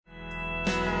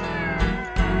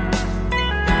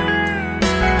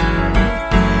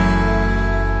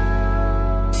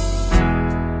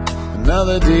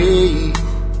Another day,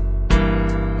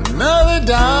 another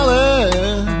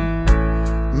dollar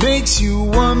makes you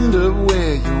wonder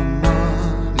where your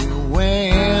money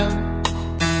went.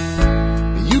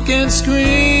 You can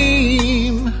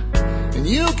scream and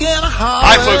you can holler.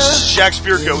 Hi folks, this is Jack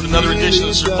Spirko with another edition of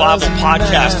the Survival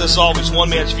Podcast. As always,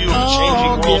 one man's view of the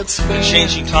changing world, the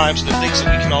changing times, and the things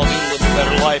that we can all do to live a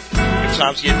better life if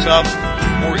times get tough,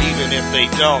 or even if they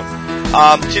don't.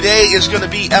 Today is going to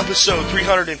be episode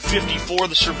 354 of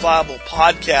the Survival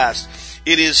Podcast.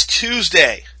 It is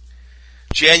Tuesday,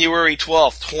 January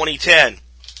 12th, 2010.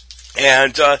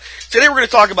 And today we're going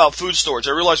to talk about food storage.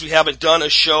 I realize we haven't done a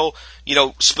show,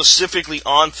 specifically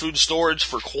on food storage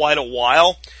for quite a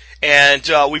while. And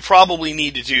we probably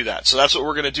need to do that. So that's what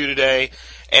we're going to do today.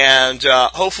 And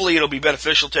hopefully it'll be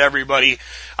beneficial to everybody.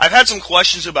 I've had some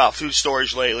questions about food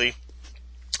storage lately,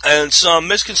 and some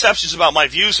misconceptions about my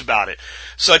views about it,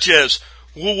 such as,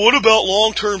 well, what about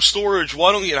long-term storage?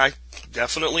 Why don't you? And I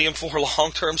definitely am for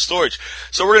long-term storage.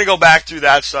 So we're going to go back through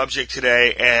that subject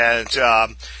today, and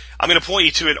I'm going to point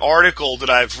you to an article that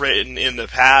I've written in the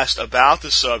past about the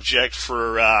subject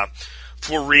for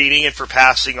reading and for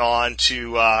passing on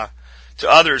to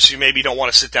others who maybe don't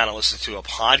want to sit down and listen to a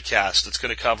podcast that's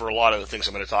going to cover a lot of the things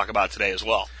I'm going to talk about today as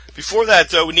well. Before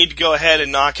that, though, we need to go ahead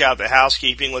and knock out the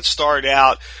housekeeping. Let's start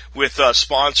out with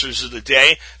sponsors of the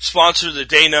day. Sponsor of the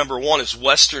day number one is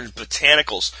Western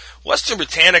Botanicals. Western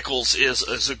Botanicals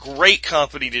is a great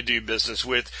company to do business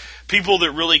with. People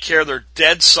that really care. They're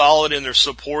dead solid in their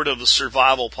support of the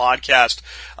Survival Podcast.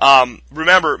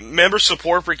 Remember, Member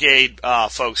Support Brigade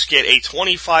folks get a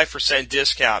 25%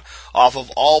 discount off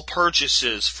of all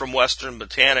purchases from Western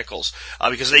Botanicals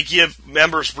because they give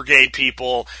Members Brigade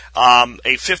people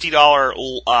a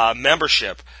 $50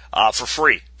 membership for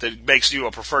free that makes you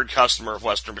a preferred customer of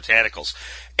Western Botanicals.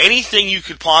 Anything you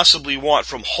could possibly want,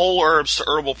 from whole herbs to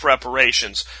herbal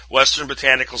preparations, Western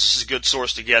Botanicals is a good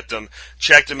source to get them.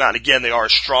 Check them out. And again, they are a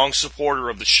strong supporter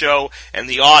of the show and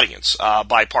the audience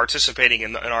by participating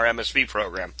in our MSB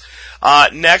program.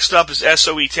 Next up is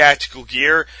SOE Tactical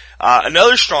Gear,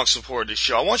 another strong supporter of the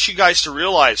show. I want you guys to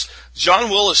realize John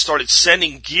Willis started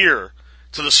sending gear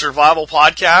to the Survival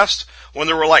Podcast when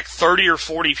there were like 30 or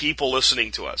 40 people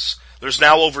listening to us. There's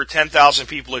now over 10,000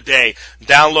 people a day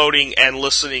downloading and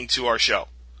listening to our show.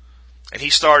 And he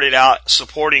started out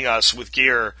supporting us with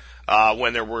gear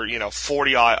when there were,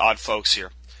 40-odd folks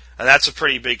here. And that's a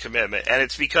pretty big commitment. And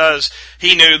it's because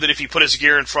he knew that if he put his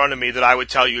gear in front of me, that I would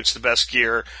tell you it's the best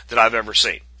gear that I've ever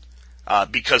seen.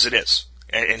 Because it is.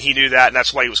 And he knew that, and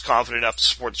that's why he was confident enough to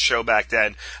support the show back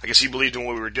then. I guess he believed in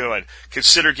what we were doing.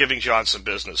 Consider giving John some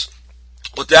business.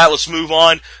 With that, let's move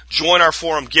on. Join our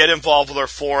forum. Get involved with our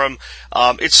forum.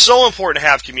 It's so important to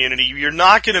have community. You're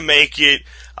not going to make it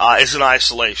as an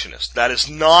isolationist. That is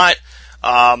not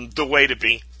the way to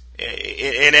be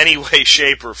in any way,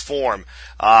 shape, or form.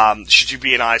 Should you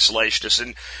be an isolationist?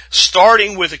 And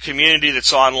starting with a community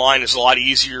that's online is a lot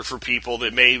easier for people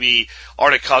that maybe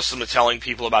aren't accustomed to telling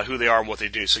people about who they are and what they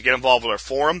do. So get involved with our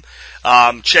forum.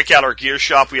 Check out our gear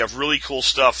shop. We have really cool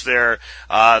stuff there.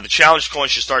 The challenge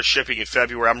coins should start shipping in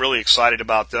February. I'm really excited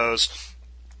about those.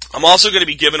 I'm also going to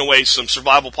be giving away some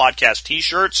Survival Podcast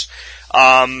t-shirts.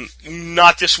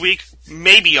 Not this week.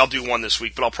 Maybe I'll do one this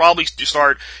week, but I'll probably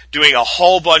start doing a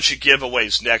whole bunch of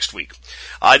giveaways next week.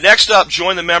 Next up,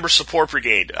 join the Member Support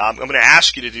Brigade. I'm going to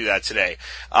ask you to do that today.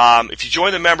 If you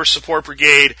join the Member Support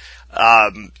Brigade,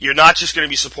 you're not just going to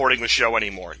be supporting the show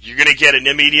anymore. You're going to get an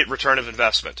immediate return of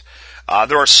investment.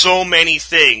 There are so many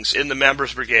things in the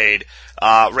Members Brigade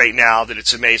right now that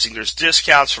it's amazing. There's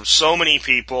discounts from so many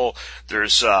people.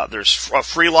 There's a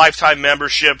free lifetime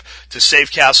membership to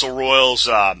Safe Castle Royals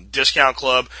discount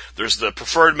club. There's the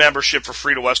preferred membership for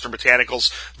free to Western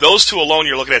Botanicals. Those two alone,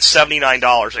 you're looking at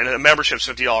 $79, and a membership's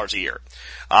 $50 a year.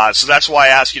 So that's why I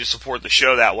ask you to support the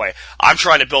show that way. I'm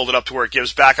trying to build it up to where it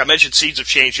gives back. I mentioned Seeds of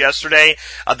Change yesterday.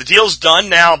 The deal's done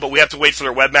now, but we have to wait for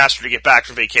their webmaster to get back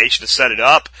from vacation to set it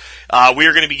up. We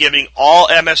are going to be giving all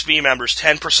MSB members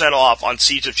 10% off on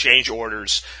Seeds of Change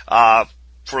orders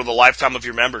for the lifetime of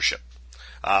your membership.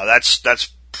 That's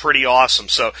pretty awesome.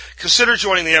 So consider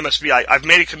joining the MSB. I've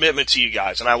made a commitment to you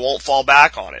guys, and I won't fall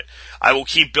back on it. I will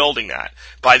keep building that.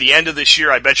 By the end of this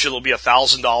year, I bet you there'll be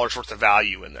 $1,000 worth of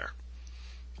value in there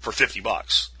for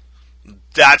 $50.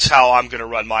 That's how I'm going to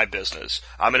run my business.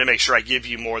 I'm going to make sure I give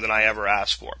you more than I ever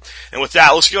asked for. And with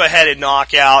that, let's go ahead and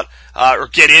knock out or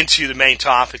get into the main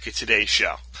topic of today's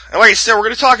show. And like I said, we're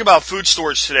going to talk about food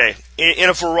storage today in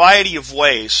a variety of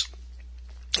ways.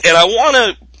 And I want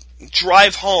to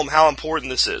drive home how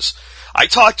important this is. I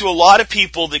talk to a lot of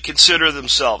people that consider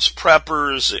themselves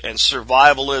preppers and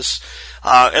survivalists.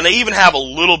 And they even have a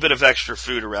little bit of extra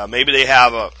food around. Maybe they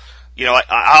have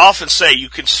I often say you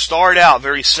can start out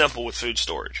very simple with food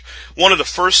storage. One of the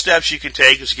first steps you can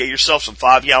take is get yourself some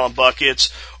 5-gallon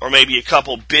buckets or maybe a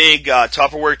couple big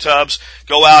Tupperware tubs.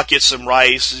 Go out, get some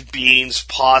rice, beans,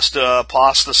 pasta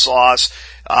sauce,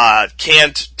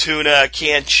 canned tuna,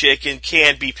 canned chicken,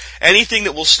 canned beef, anything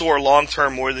that will store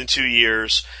long-term more than 2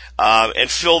 years. And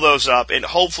fill those up and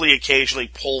hopefully occasionally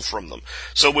pull from them.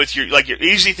 So with your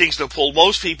easy things to pull,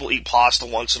 most people eat pasta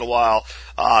once in a while,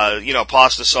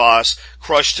 pasta sauce,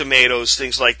 crushed tomatoes,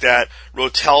 things like that.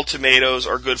 Rotel tomatoes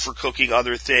are good for cooking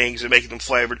other things and making them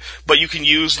flavored, but you can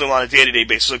use them on a day-to-day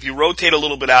basis. So if you rotate a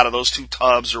little bit out of those 2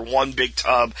 tubs or one big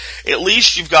tub, at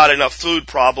least you've got enough food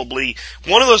probably.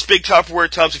 One of those big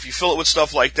Tupperware tubs, if you fill it with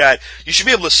stuff like that, you should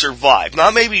be able to survive.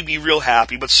 Not maybe be real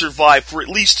happy, but survive for at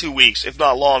least 2 weeks, if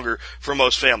not longer, for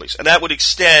most families. And that would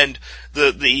extend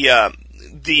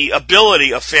the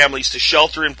ability of families to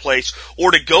shelter in place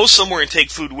or to go somewhere and take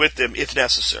food with them if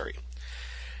necessary.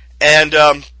 And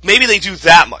maybe they do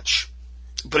that much.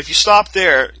 But if you stop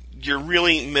there, you're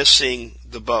really missing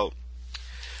the boat.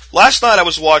 Last night I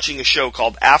was watching a show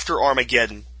called After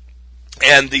Armageddon,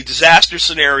 and the disaster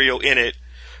scenario in it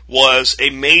was a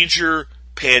major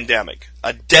pandemic,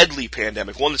 a deadly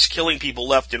pandemic, one that's killing people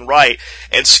left and right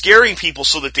and scaring people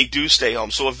so that they do stay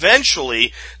home. So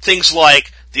eventually, things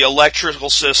like the electrical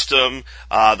system,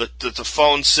 the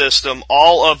phone system,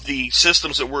 all of the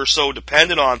systems that we're so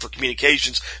dependent on for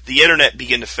communications, the internet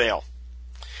begin to fail.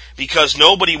 Because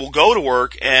nobody will go to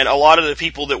work, and a lot of the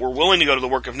people that were willing to go to the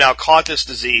work have now caught this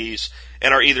disease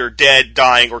and are either dead,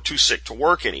 dying, or too sick to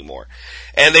work anymore.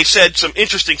 And they said some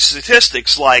interesting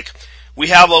statistics like, we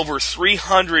have over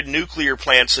 300 nuclear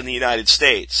plants in the United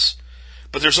States,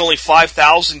 but there's only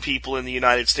 5,000 people in the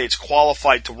United States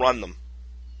qualified to run them.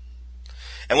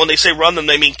 And when they say run them,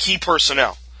 they mean key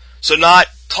personnel. So not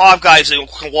top guys that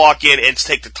can walk in and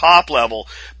take the top level,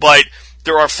 but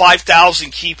there are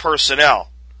 5,000 key personnel.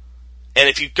 And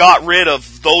if you got rid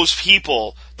of those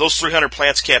people, those 300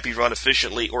 plants can't be run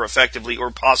efficiently or effectively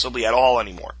or possibly at all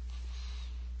anymore.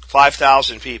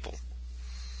 5,000 people.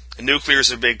 And nuclear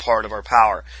is a big part of our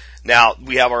power. Now,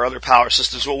 we have our other power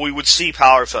systems. Well, we would see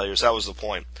power failures. That was the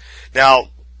point. Now,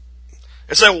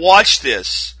 as I watch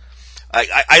this,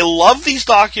 I love these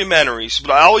documentaries,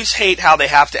 but I always hate how they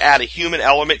have to add a human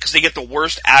element because they get the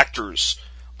worst actors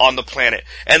on the planet.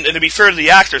 And to be fair to the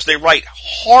actors, they write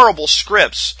horrible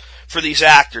scripts for these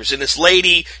actors. And this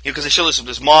lady, because they show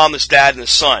this mom, this dad, and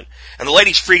this son. And the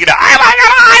lady's freaking out, oh my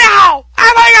God,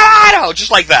 I know!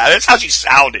 Just like that. That's how she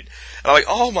sounded. And I'm like,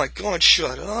 oh my God,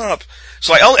 shut up.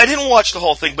 So I didn't watch the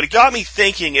whole thing, but it got me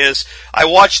thinking as I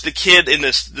watched the kid in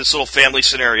this little family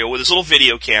scenario with his little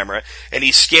video camera, and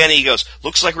he's scanning, he goes,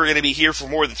 looks like we're going to be here for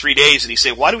more than 3 days, and he's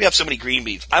saying, why do we have so many green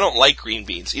beans? I don't like green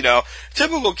beans,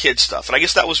 typical kid stuff, and I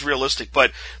guess that was realistic,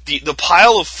 but the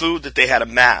pile of food that they had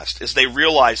amassed as they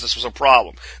realized this was a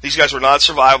problem. These guys were not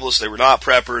survivalists, they were not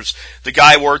preppers. The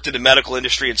guy worked in the medical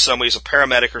industry in some ways, a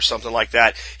paramedic or something like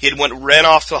that. He ran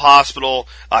off to the hospital,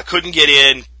 couldn't get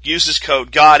in, used his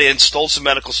coat, got in, stole some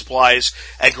medical supplies,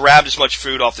 and grabbed as much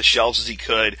food off the shelves as he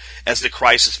could as the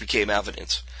crisis became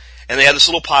evident. And they had this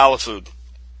little pile of food.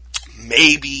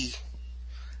 Maybe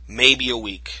a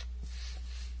week.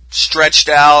 Stretched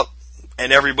out,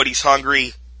 and everybody's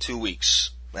hungry, 2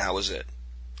 weeks. That was it.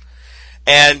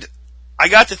 And I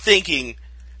got to thinking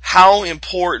how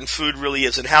important food really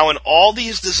is, and how in all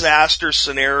these disaster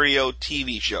scenario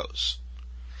TV shows,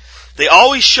 they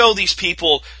always show these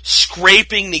people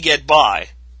scraping to get by.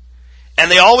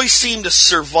 And they always seem to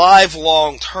survive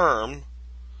long term.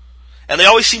 And they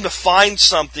always seem to find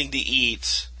something to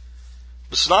eat.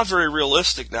 But it's not very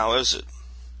realistic now, is it?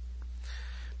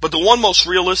 But the one most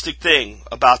realistic thing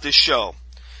about this show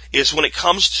is when it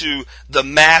comes to the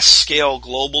mass scale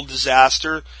global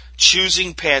disaster,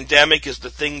 choosing pandemic as the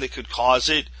thing that could cause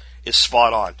it is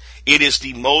spot on. It is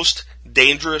the most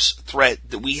dangerous threat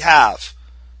that we have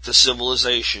to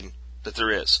civilization that there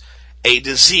is. A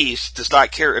disease does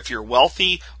not care if you're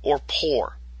wealthy or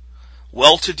poor,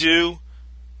 well-to-do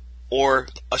or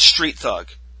a street thug.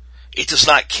 It does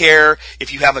not care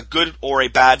if you have a good or a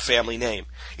bad family name.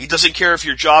 It doesn't care if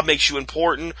your job makes you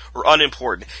important or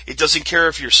unimportant. It doesn't care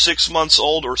if you're 6 months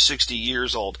old or 60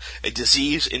 years old. A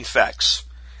disease infects.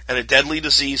 And a deadly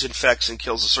disease infects and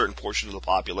kills a certain portion of the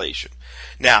population.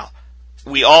 Now,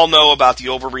 we all know about the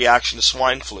overreaction to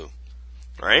swine flu.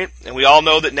 Right? And we all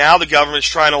know that now the government's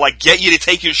trying to get you to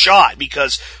take your shot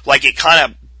because it kind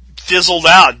of fizzled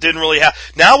out. Didn't really have.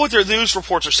 Now what their news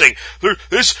reports are saying,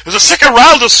 there's a second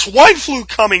round of swine flu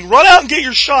coming. Run out and get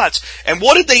your shots. And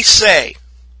what did they say?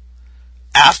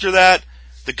 After that,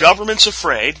 The government's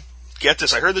afraid. Get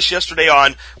this, I heard this yesterday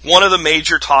on one of the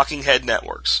major talking head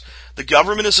networks. The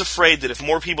government is afraid that if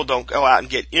more people don't go out and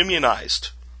get immunized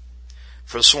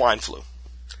for the swine flu,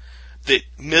 that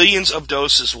millions of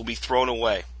doses will be thrown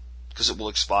away because it will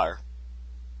expire.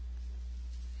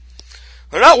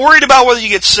 They're not worried about whether you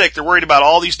get sick. They're worried about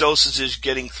all these dosages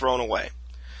getting thrown away.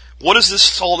 What has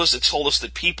this told us? It's told us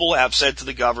that people have said to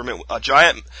the government, a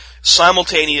giant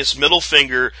simultaneous middle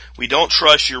finger, we don't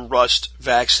trust your rust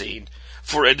vaccine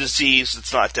for a disease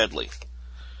that's not deadly.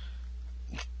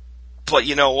 But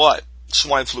you know what?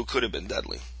 Swine flu could have been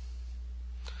deadly.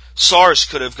 SARS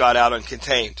could have got out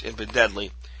uncontained and been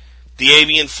deadly. The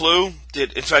avian flu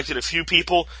that infected a few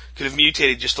people could have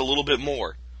mutated just a little bit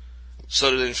more, so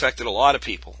that it infected a lot of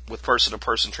people with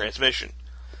person-to-person transmission.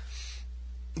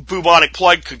 Bubonic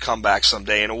plague could come back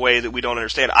someday in a way that we don't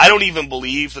understand. I don't even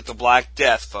believe that the Black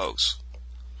Death, folks,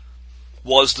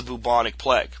 was the bubonic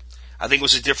plague. I think it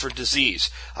was a different disease.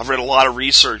 I've read a lot of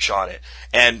research on it,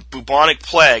 and bubonic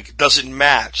plague doesn't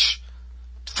match,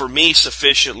 for me,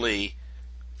 sufficiently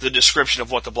the description of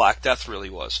what the Black Death really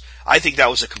was. I think that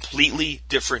was a completely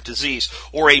different disease,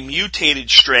 or a mutated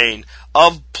strain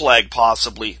of plague,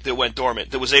 possibly, that went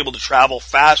dormant, that was able to travel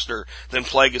faster than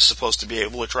plague is supposed to be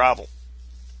able to travel.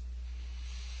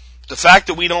 The fact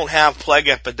that we don't have plague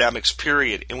epidemics,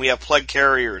 period, and we have plague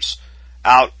carriers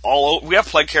out all over. We have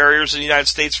plague carriers in the United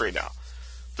States right now.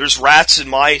 There's rats and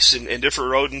mice and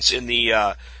different rodents in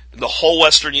the whole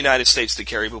western United States that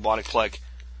carry bubonic plague.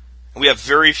 And we have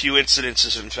very few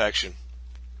incidences of infection.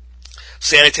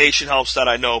 Sanitation helps that,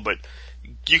 I know, but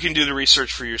you can do the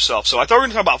research for yourself. So I thought we were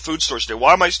going to talk about food stores today.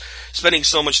 Why am I spending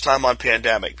so much time on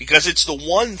pandemic? Because it's the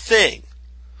one thing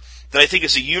that I think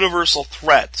is a universal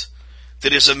threat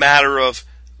that is a matter of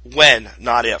when,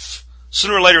 not if.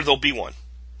 Sooner or later, there'll be one.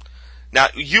 Now,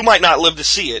 you might not live to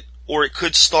see it, or it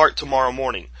could start tomorrow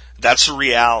morning. That's a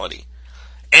reality.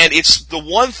 And it's the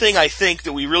one thing I think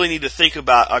that we really need to think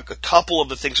about, a couple of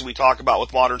the things that we talk about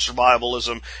with modern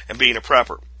survivalism and being a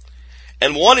prepper.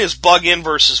 And one is bug in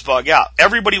versus bug out.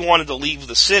 Everybody wanted to leave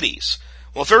the cities.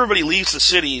 Well, if everybody leaves the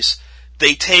cities,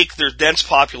 they take their dense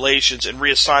populations and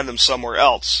reassign them somewhere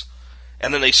else.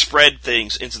 And then they spread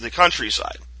things into the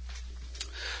countryside.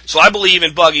 So I believe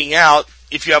in bugging out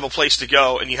if you have a place to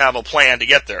go and you have a plan to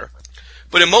get there.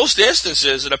 But in most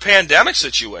instances, in a pandemic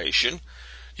situation,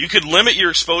 you could limit your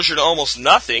exposure to almost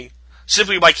nothing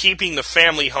simply by keeping the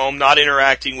family home, not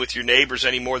interacting with your neighbors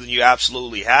any more than you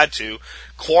absolutely had to,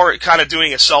 kind of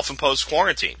doing a self-imposed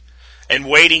quarantine, and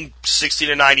waiting 60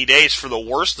 to 90 days for the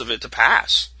worst of it to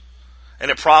pass. And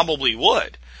it probably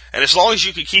would. And as long as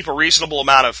you could keep a reasonable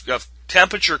amount of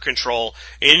temperature control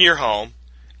in your home,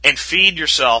 and feed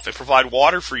yourself and provide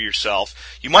water for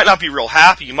yourself, you might not be real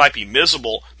happy, you might be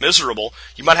miserable,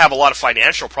 you might have a lot of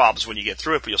financial problems when you get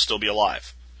through it, but you'll still be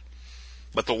alive.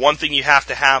 But the one thing you have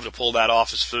to pull that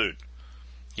off is food.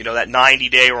 You know, that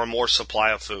 90-day or more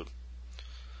supply of food.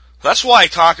 That's why I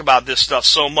talk about this stuff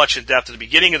so much in depth at the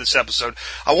beginning of this episode.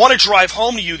 I want to drive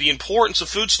home to you the importance of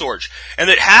food storage, and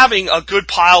that having a good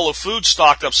pile of food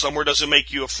stocked up somewhere doesn't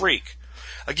make you a freak.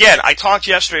 Again, I talked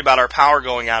yesterday about our power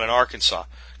going out in Arkansas.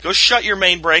 Go shut your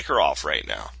main breaker off right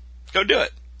now. Go do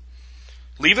it.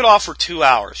 Leave it off for 2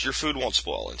 hours. Your food won't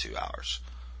spoil in 2 hours.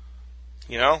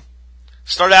 You know?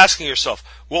 Start asking yourself,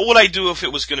 what would I do if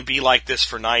it was going to be like this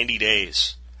for 90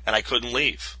 days and I couldn't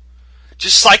leave?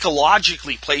 Just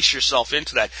psychologically place yourself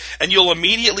into that. And you'll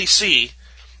immediately see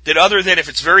that other than if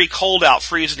it's very cold out,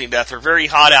 freezing to death, or very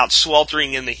hot out,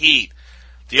 sweltering in the heat,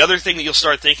 the other thing that you'll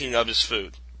start thinking of is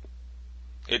food.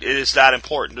 It is that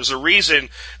important. There's a reason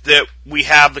that we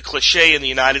have the cliche in the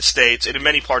United States, and in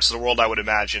many parts of the world, I would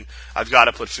imagine, I've got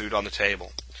to put food on the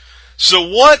table. So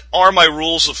what are my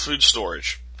rules of food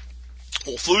storage?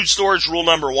 Well, food storage rule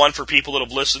number one for people that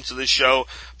have listened to this show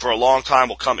for a long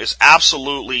time is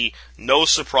absolutely no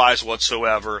surprise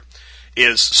whatsoever,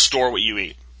 is store what you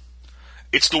eat.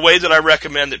 It's the way that I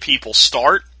recommend that people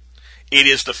start. It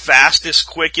is the fastest,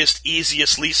 quickest,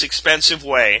 easiest, least expensive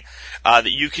way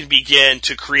that you can begin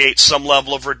to create some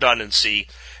level of redundancy,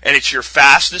 and it's your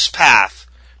fastest path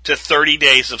to 30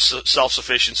 days of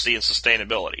self-sufficiency and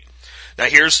sustainability. Now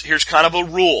here's kind of a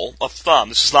rule of thumb.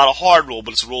 This is not a hard rule,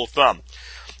 but it's a rule of thumb.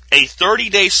 A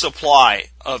 30-day supply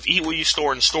of eat what you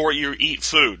store and store what you eat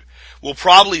food will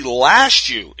probably last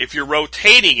you, if you're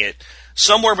rotating it,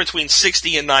 somewhere between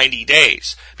 60 and 90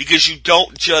 days, because you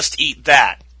don't just eat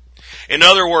that. In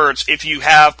other words, if you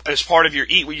have, as part of your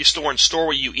eat what you store and store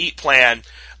what you eat plan,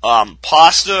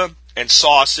 pasta and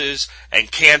sauces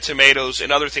and canned tomatoes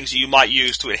and other things that you might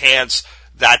use to enhance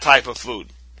that type of food.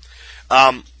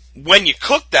 When you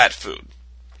cook that food,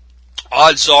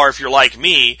 odds are, if you're like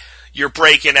me, you're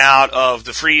breaking out of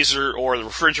the freezer or the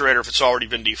refrigerator if it's already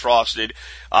been defrosted,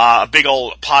 a big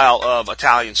old pile of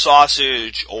Italian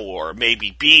sausage or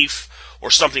maybe beef or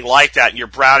something like that, and you're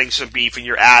browning some beef and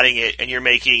you're adding it and you're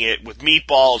making it with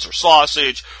meatballs or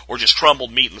sausage or just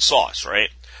crumbled meat in the sauce, right?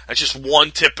 That's just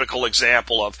one typical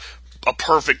example of a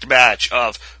perfect match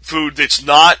of food that's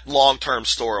not long-term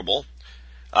storable,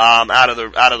 out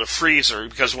of the freezer,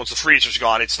 because once the freezer's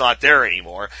gone, it's not there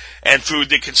anymore, and food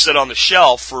that can sit on the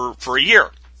shelf for a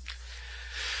year.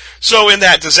 So in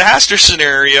that disaster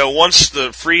scenario, once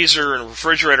the freezer and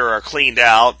refrigerator are cleaned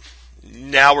out,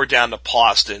 now we're down to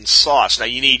pasta and sauce. Now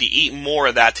you need to eat more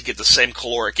of that to get the same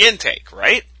caloric intake,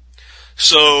 right?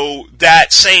 So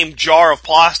that same jar of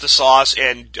pasta sauce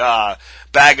and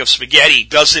bag of spaghetti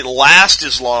doesn't last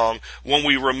as long when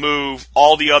we remove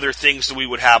all the other things that we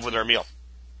would have with our meal.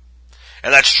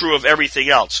 And that's true of everything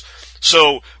else.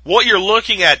 So what you're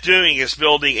looking at doing is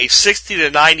building a 60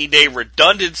 to 90 day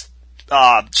redundant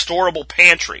storable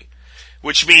pantry,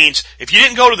 which means if you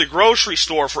didn't go to the grocery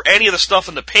store for any of the stuff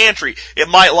in the pantry, it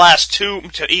might last 2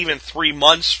 to even 3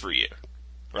 months for you,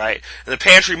 right? And the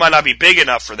pantry might not be big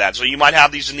enough for that, so you might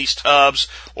have these in these tubs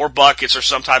or buckets or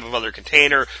some type of other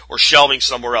container or shelving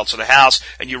somewhere else in the house,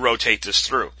 and you rotate this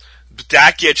through. But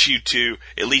that gets you to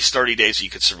at least 30 days you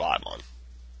could survive on,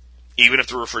 even if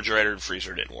the refrigerator and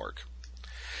freezer didn't work.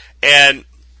 And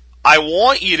I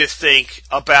want you to think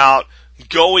about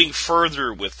going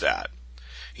further with that.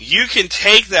 You can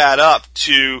take that up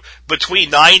to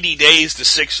between 90 days to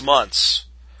 6 months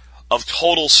of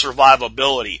total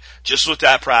survivability just with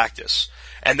that practice.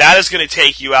 And that is going to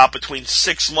take you out between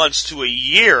 6 months to a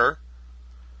year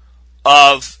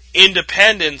of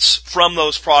independence from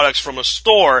those products from a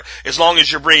store, as long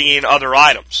as you're bringing in other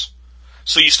items.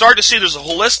 So you start to see there's a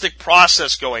holistic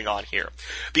process going on here.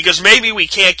 Because maybe we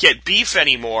can't get beef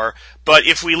anymore, but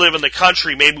if we live in the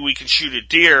country, maybe we can shoot a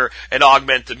deer and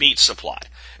augment the meat supply.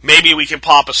 Maybe we can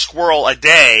pop a squirrel a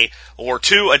day or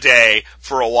 2 a day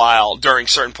for a while during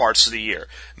certain parts of the year.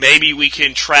 Maybe we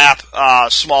can trap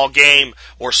small game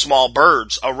or small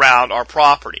birds around our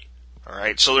property. All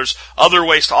right, so there's other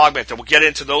ways to augment that. We'll get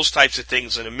into those types of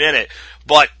things in a minute.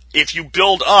 But if you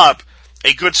build up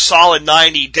a good solid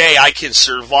 90 day, I can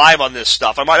survive on this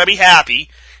stuff. I might not be happy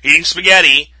eating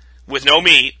spaghetti with no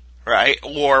meat, right?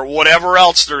 Or whatever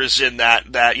else there is in that,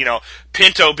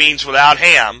 pinto beans without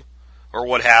ham, or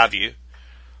what have you.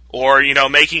 Or,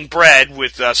 making bread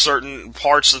with certain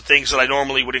parts of things that I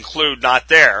normally would include not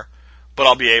there, but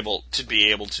I'll be able to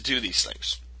do these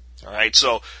things. All right,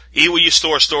 so eat what you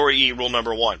store what you eat, rule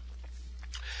number 1.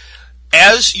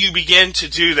 As you begin to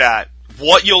do that,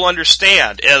 what you'll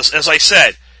understand, as I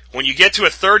said, when you get to a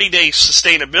 30-day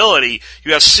sustainability,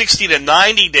 you have 60 to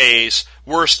 90 days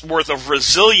worth of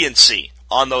resiliency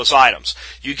on those items.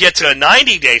 You get to a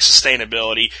 90-day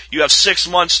sustainability, you have 6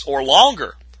 months or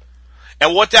longer.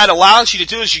 And what that allows you to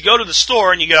do is you go to the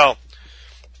store and you go,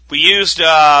 we used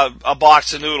a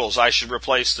box of noodles. I should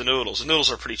replace the noodles. The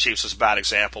noodles are pretty cheap, so it's a bad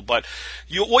example. But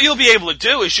what you'll be able to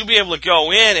do is you'll be able to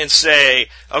go in and say,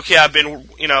 okay,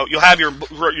 you'll have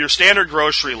your standard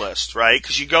grocery list, right?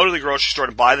 Because you go to the grocery store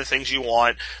to buy the things you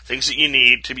want, things that you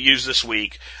need to be used this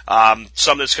week.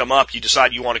 Some that's come up, you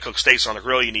decide you want to cook steaks on the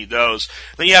grill, you need those.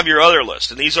 Then you have your other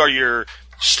list, and these are your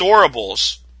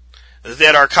storables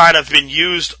that are kind of been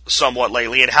used somewhat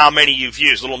lately, and how many you've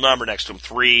used. Little number next to them,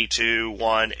 3, 2,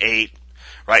 1, 8,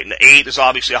 right? And the 8 is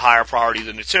obviously a higher priority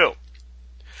than the 2.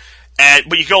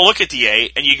 But you go look at the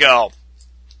 8, and you go,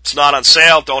 it's not on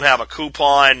sale, don't have a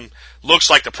coupon, looks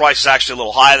like the price is actually a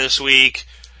little high this week,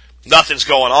 nothing's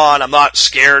going on, I'm not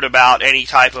scared about any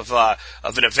type of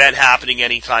an event happening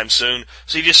anytime soon.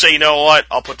 So you just say, you know what,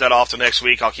 I'll put that off to next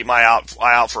week, I'll keep my eye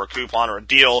out for a coupon or a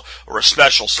deal or a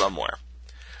special somewhere.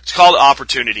 It's called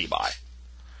opportunity buy.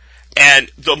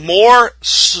 And the more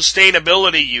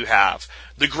sustainability you have,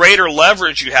 the greater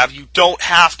leverage you have. You don't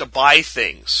have to buy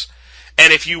things.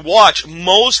 And if you watch,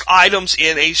 most items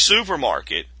in a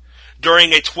supermarket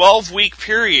during a 12-week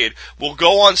period will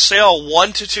go on sale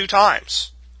 1 to 2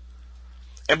 times.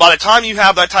 And by the time you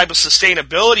have that type of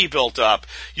sustainability built up,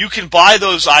 you can buy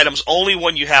those items only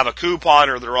when you have a coupon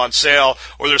or they're on sale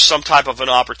or there's some type of an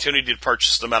opportunity to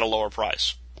purchase them at a lower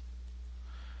price.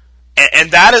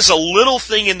 And that is a little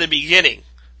thing in the beginning,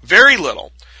 very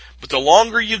little. But the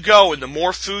longer you go and the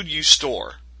more food you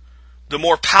store, the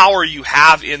more power you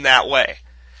have in that way.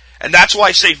 And that's why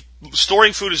I say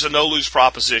storing food is a no-lose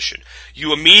proposition.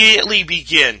 You immediately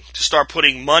begin to start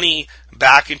putting money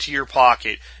back into your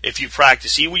pocket if you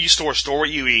practice eat what you store what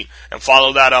you eat, and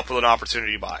follow that up with an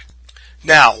opportunity buy.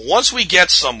 Now, once we get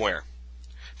somewhere,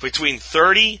 between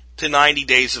 30 to 90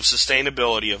 days of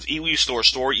sustainability of eat what you store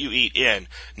what you eat in.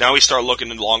 Now we start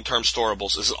looking at long-term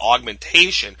storables as an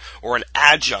augmentation or an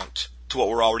adjunct to what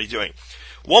we're already doing.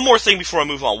 One more thing before I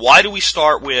move on. Why do we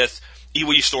start with eat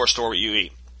what you store what you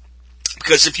eat?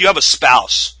 Because if you have a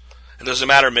spouse, it doesn't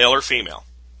matter male or female,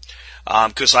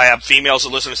 because I have females that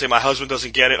listen and say my husband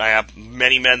doesn't get it, and I have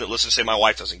many men that listen and say my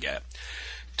wife doesn't get it.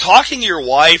 Talking to your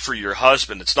wife or your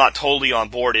husband that's not totally on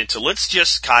board into let's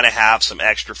just kind of have some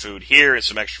extra food here and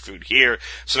some extra food here,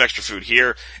 some extra food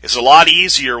here, is a lot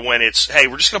easier when it's, hey,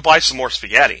 we're just going to buy some more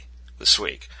spaghetti this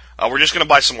week. We're just going to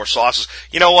buy some more sauces.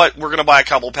 You know what? We're going to buy a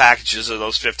couple packages of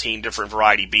those 15 different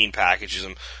variety bean packages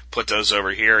and put those over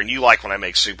here. And you like when I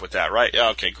make soup with that, right?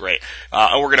 Okay, great.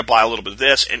 And we're going to buy a little bit of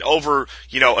this. And over, a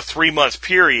 3-month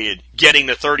period, getting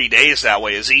to 30 days that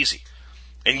way is easy.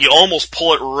 And you almost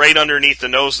pull it right underneath the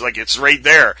nose, like it's right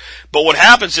there. But what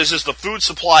happens is the food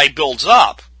supply builds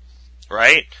up,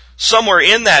 right? Somewhere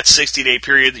in that 60-day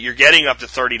period that you're getting up to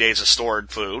 30 days of stored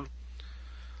food,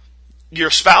 your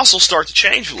spouse will start to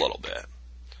change a little bit.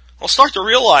 They'll start to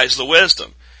realize the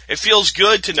wisdom. It feels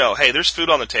good to know, hey, there's food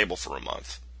on the table for a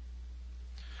month.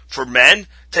 For men,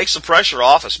 takes the pressure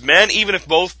off us. Men, even if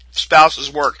both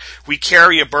spouses work, we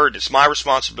carry a burden. It's my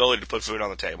responsibility to put food on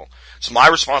the table. It's my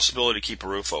responsibility to keep a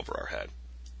roof over our head.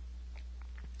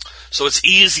 So it's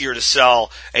easier to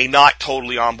sell a not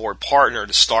totally on board partner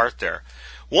to start there.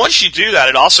 Once you do that,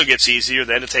 it also gets easier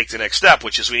then to take the next step,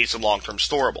 which is we need some long-term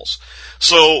storables.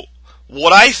 So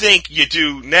what I think you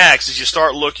do next is you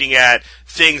start looking at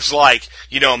things like,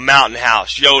 Mountain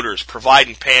House, Yoder's,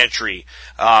 Providing Pantry,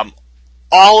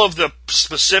 all of the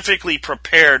specifically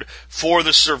prepared for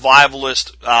the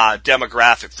survivalist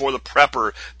demographic, for the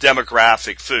prepper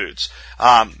demographic foods.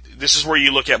 This is where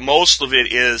you look at most of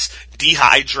it is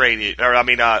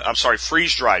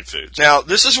freeze-dried foods. Now,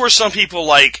 this is where some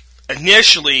people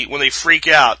initially, when they freak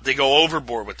out, they go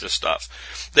overboard with this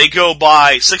stuff. They go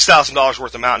buy $6,000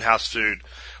 worth of Mountain House food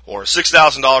or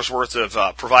 $6,000 worth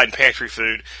of Providing Pantry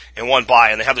food in one buy,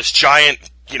 and they have this giant,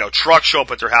 truck show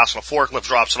up at their house, and a forklift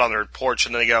drops it on their porch,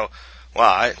 and then they go,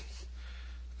 wow, I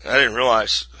didn't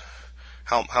realize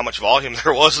how much volume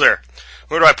there was there.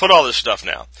 Where do I put all this stuff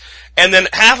now? And then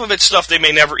half of it's stuff they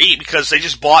may never eat because they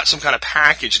just bought some kind of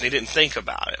package and they didn't think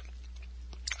about it.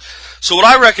 So what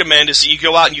I recommend is that you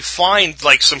go out and you find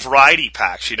some variety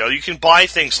packs. You can buy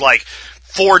things like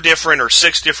 4 different or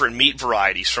 6 different meat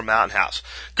varieties from Mountain House.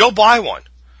 Go buy one.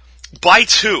 Buy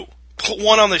 2. Put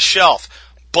one on the shelf.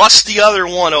 Bust the other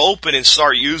one open and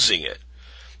start using it.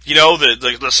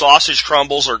 The sausage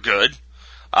crumbles are good.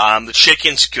 The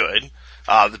chicken's good.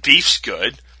 The beef's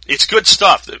good. It's good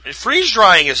stuff. Freeze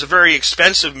drying is a very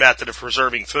expensive method of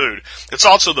preserving food. It's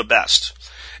also the best.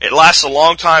 It lasts a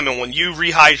long time, and when you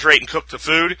rehydrate and cook the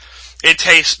food, it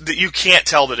tastes, you can't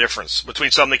tell the difference between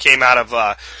something that came out of,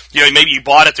 maybe you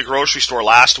bought at the grocery store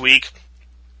last week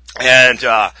and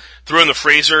threw in the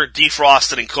freezer,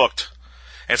 defrosted, and cooked.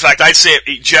 In fact, I'd say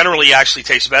it generally actually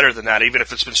tastes better than that, even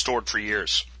if it's been stored for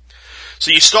years.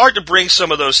 So you start to bring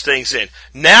some of those things in.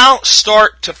 Now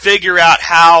start to figure out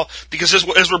how, because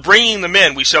as we're bringing them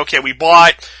in, we say, okay, we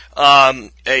bought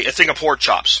a thing of pork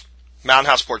chops, Mountain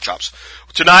House pork chops.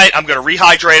 Tonight, I'm going to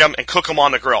rehydrate them and cook them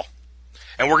on the grill.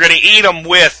 And we're going to eat them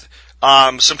with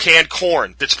some canned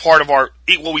corn that's part of our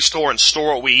eat what we store and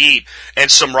store what we eat, and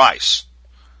some rice.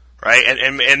 Right?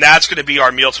 And that's going to be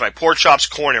our meal tonight. Pork chops,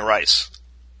 corn, and rice.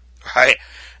 Right?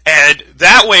 And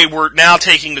that way we're now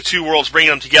taking the two worlds,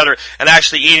 bringing them together, and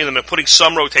actually eating them and putting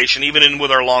some rotation even in with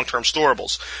our long-term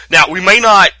storables. Now, we may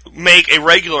not make a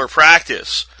regular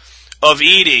practice of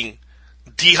eating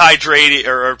dehydrated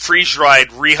or freeze-dried,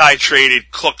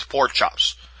 rehydrated, cooked pork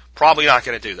chops. Probably not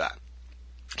going to do that.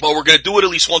 But we're going to do it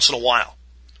at least once in a while.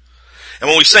 And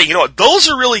when we say, you know what, those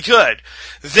are really good,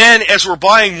 then as we're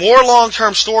buying more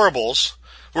long-term storables,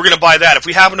 we're going to buy that. If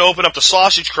we happen to open up the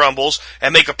sausage crumbles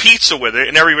and make a pizza with it,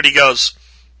 and everybody goes,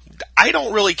 I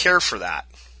don't really care for that.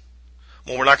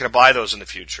 Well, we're not going to buy those in the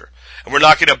future. And we're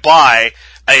not going to buy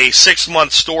a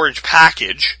 6-month storage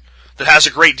package that has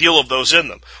a great deal of those in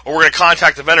them. Or we're going to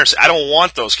contact the vendor and say, I don't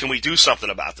want those. Can we do something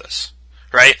about this?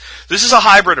 Right? This is a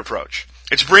hybrid approach.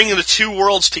 It's bringing the two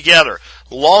worlds together.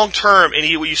 Long term, and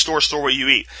eat what you store what you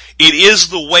eat. It is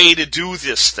the way to do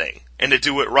this thing and to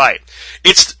do it right.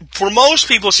 It's, for most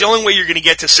people, it's the only way you're going to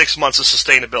get to 6 months of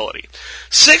sustainability.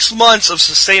 6 months of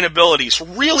sustainability is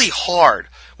really hard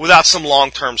without some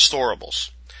long-term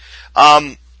storables.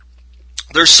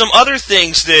 There's some other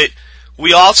things that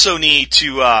we also need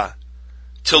to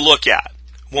look at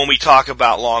when we talk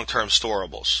about long-term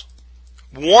storables.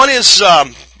 One is,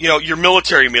 your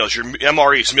military meals, your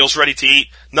MREs, meals ready to eat.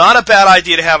 Not a bad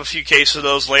idea to have a few cases of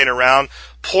those laying around.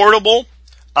 portable,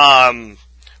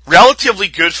 relatively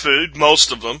good food,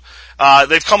 most of them.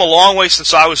 They've come a long way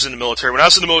since I was in the military. When I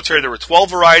was in the military, there were 12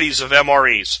 varieties of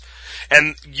MREs.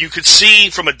 And you could see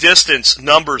from a distance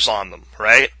numbers on them,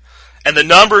 right? And the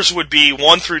numbers would be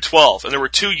 1 through 12. And there were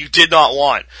 2 you did not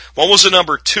want. One was a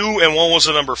number 2 and one was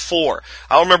a number 4.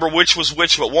 I don't remember which was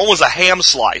which, but one was a ham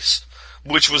slice,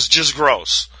 which was just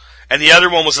gross. And the other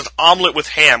one was an omelet with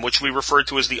ham, which we referred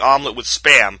to as the omelet with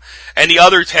Spam. And the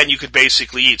other 10 you could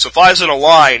basically eat. So if I was in a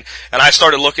line and I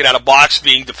started looking at a box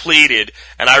being depleted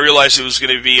and I realized it was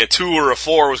going to be a 2 or a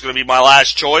 4 was going to be my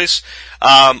last choice,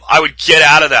 I would get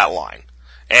out of that line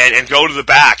and go to the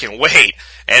back and wait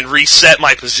and reset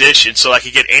my position so I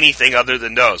could get anything other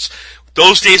than those.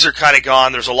 Those days are kind of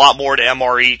gone. There's a lot more to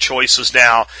MRE choices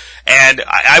now. And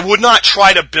I would not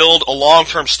try to build a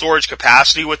long-term storage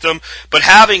capacity with them. But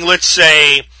having, let's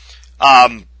say,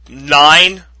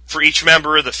 9 for each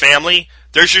member of the family,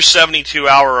 there's your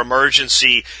 72-hour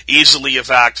emergency, easily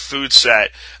evac food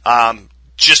set,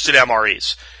 just at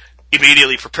MREs.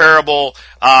 Immediately preparable.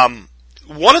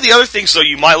 One of the other things, though,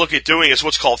 you might look at doing is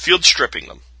what's called field stripping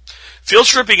them. Field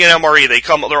stripping and MRE,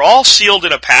 they're all sealed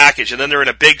in a package, and then they're in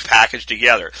a big package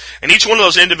together. And each one of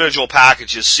those individual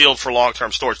packages is sealed for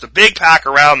long-term storage. The big pack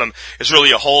around them is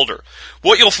really a holder.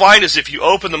 What you'll find is if you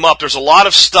open them up, there's a lot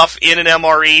of stuff in an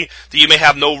MRE that you may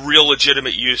have no real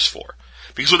legitimate use for.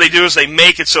 Because what they do is they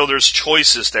make it so there's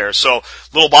choices there. So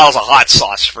little bottles of hot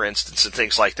sauce, for instance, and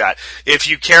things like that. If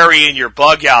you carry in your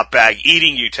bug-out bag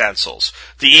eating utensils,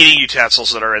 the eating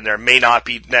utensils that are in there may not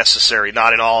be necessary,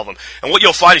 not in all of them. And what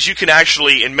you'll find is you can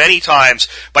actually, in many times,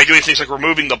 by doing things like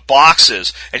removing the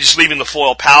boxes and just leaving the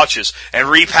foil pouches and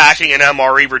repacking an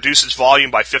MRE, reduce its volume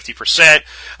by 50%.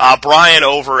 Brian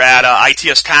over at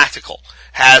ITS Tactical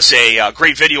has a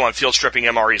great video on field stripping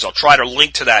MREs. I'll try to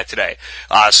link to that today,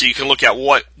 so you can look at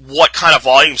what kind of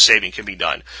volume saving can be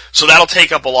done. So that'll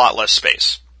take up a lot less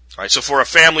space. All right, so for a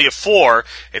family of 4,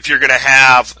 if you're going to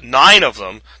have 9 of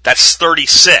them, that's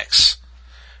 36.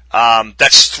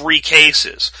 That's 3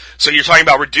 cases. So you're talking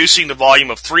about reducing the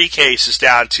volume of 3 cases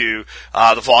down to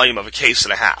the volume of a case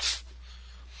and a half.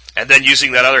 And then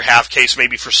using that other half case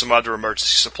maybe for some other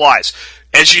emergency supplies.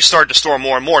 As you start to store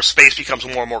more and more, space becomes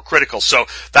more and more critical. So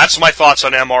that's my thoughts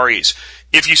on MREs.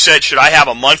 If you said, should I have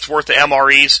a month's worth of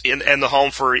MREs in the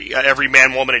home for every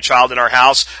man, woman, and child in our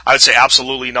house? I would say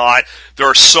absolutely not. There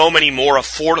are so many more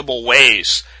affordable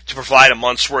ways to provide a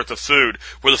month's worth of food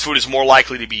where the food is more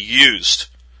likely to be used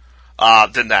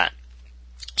than that.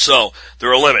 So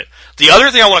they're a limit. The other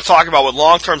thing I want to talk about with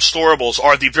long-term storables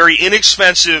are the very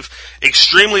inexpensive,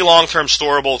 extremely long-term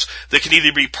storables that can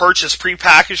either be purchased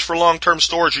prepackaged for long-term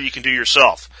storage or you can do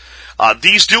yourself.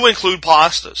 These do include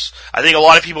pastas. I think a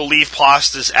lot of people leave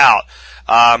pastas out.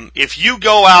 If you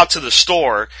go out to the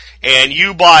store and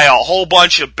you buy a whole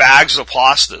bunch of bags of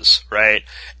pastas, right,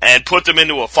 and put them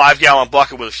into a 5-gallon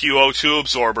bucket with a few O2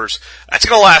 absorbers, that's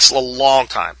going to last a long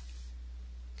time.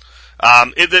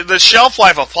 The shelf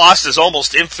life of pasta is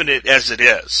almost infinite as it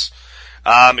is.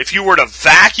 If you were to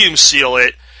vacuum seal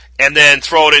it and then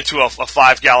throw it into a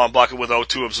 5-gallon bucket with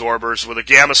O2 absorbers with a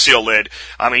Gamma Seal lid,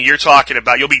 I mean, you're talking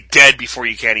about you'll be dead before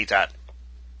you can eat that.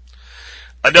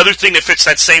 Another thing that fits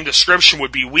that same description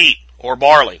would be wheat or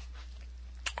barley.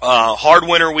 Hard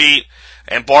winter wheat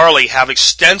and barley have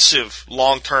extensive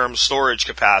long-term storage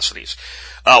capacities.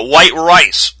 White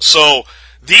rice. So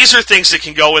these are things that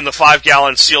can go in the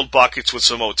 5-gallon sealed buckets with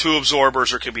some O2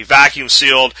 absorbers or can be vacuum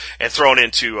sealed and thrown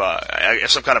into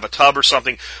some kind of a tub or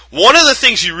something. One of the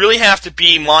things you really have to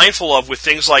be mindful of with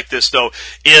things like this, though,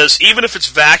 is even if it's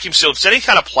vacuum sealed, if it's any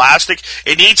kind of plastic,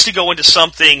 it needs to go into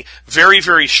something very,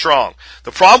 very strong.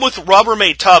 The problem with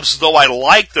Rubbermaid tubs, though I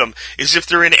like them, is if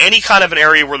they're in any kind of an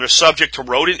area where they're subject to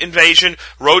rodent invasion,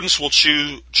 rodents will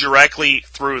chew directly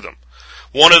through them.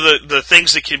 One of the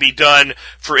things that can be done,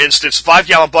 for instance,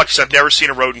 5-gallon buckets, I've never seen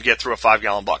a rodent get through a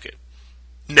 5-gallon bucket.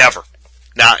 Never.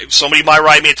 Now, if somebody might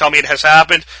write me and tell me it has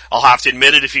happened, I'll have to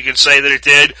admit it if you can say that it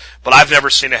did, but I've never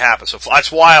seen it happen. So that's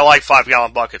why I like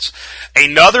 5-gallon buckets.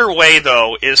 Another way,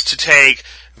 though, is to take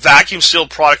vacuum-sealed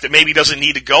product that maybe doesn't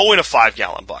need to go in a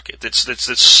 5-gallon bucket,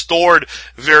 that's stored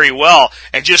very well,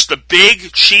 and just the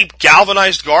big, cheap,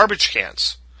 galvanized garbage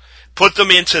cans. Put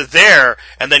them into there,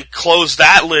 and then close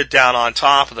that lid down on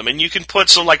top of them. And you can put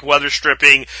some like weather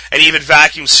stripping and even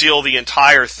vacuum seal the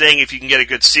entire thing if you can get a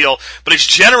good seal. But it's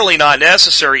generally not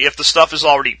necessary if the stuff is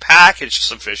already packaged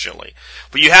sufficiently.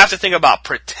 But you have to think about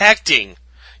protecting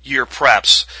your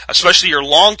preps, especially your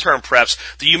long-term preps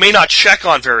that you may not check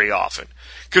on very often.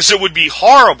 Because it would be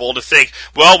horrible to think,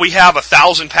 well, we have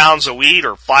 1,000 pounds of wheat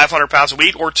or 500 pounds of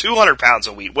wheat or 200 pounds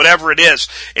of wheat, whatever it is,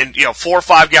 and 4 or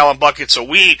 5 gallon buckets of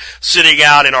wheat sitting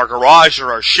out in our garage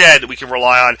or our shed that we can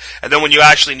rely on. And then when you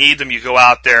actually need them, you go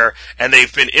out there and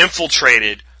they've been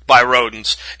infiltrated by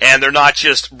rodents, and they're not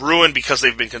just ruined because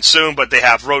they've been consumed, but they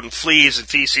have rodent fleas and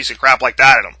feces and crap like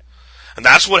that in them. And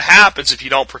that's what happens if you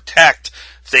don't protect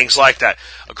things like that.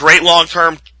 A great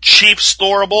long-term, cheap,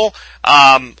 storable,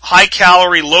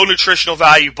 high-calorie, low nutritional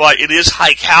value, but it is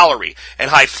high-calorie and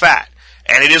high-fat.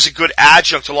 And it is a good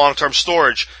adjunct to long-term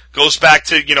storage. Goes back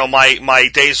to, my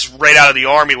days right out of the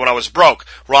Army when I was broke.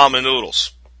 Ramen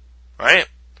noodles. Right?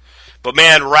 But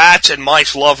man, rats and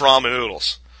mice love ramen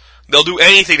noodles. They'll do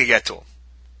anything to get to them.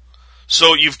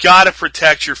 So you've got to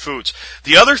protect your foods.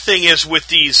 The other thing is with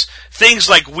these things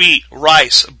like wheat,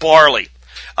 rice, barley,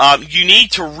 you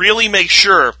need to really make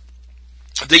sure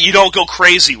that you don't go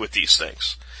crazy with these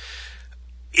things.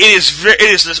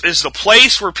 It is the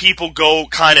place where people go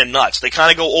kind of nuts. They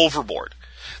kind of go overboard.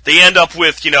 They end up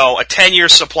with, a 10-year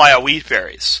supply of wheat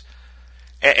berries.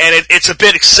 And it's a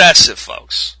bit excessive,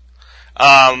 folks.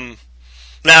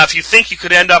 Now, if you think you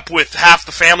could end up with half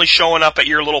the family showing up at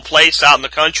your little place out in the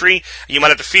country, you might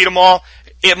have to feed them all,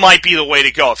 it might be the way to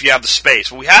go if you have the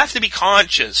space. But we have to be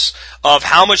conscious of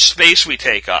how much space we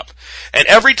take up. And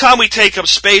every time we take up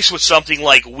space with something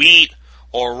like wheat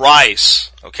or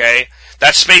rice, okay,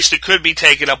 that space that could be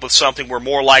taken up with something we're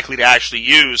more likely to actually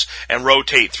use and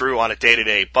rotate through on a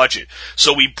day-to-day budget.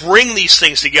 So we bring these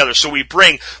things together. So we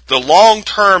bring the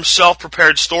long-term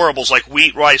self-prepared storables like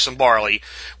wheat, rice, and barley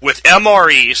with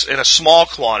MREs in a small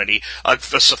quantity, a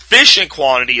sufficient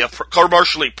quantity of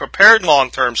commercially prepared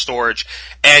long-term storage,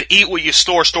 and eat what you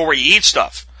store where you eat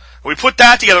stuff. When we put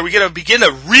that together, we're going to begin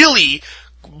to really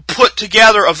put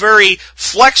together a very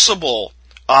flexible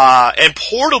and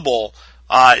portable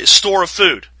store of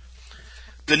food.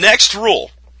 The next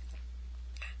rule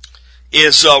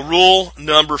is rule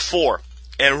number 4.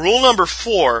 And rule number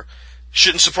 4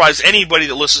 shouldn't surprise anybody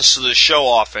that listens to this show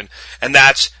often, and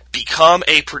that's become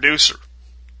a producer.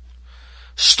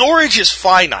 Storage is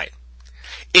finite.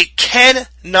 It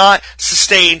cannot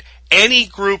sustain any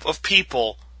group of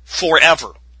people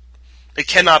forever. It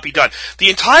cannot be done. The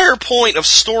entire point of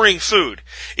storing food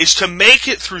is to make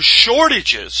it through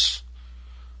shortages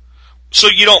so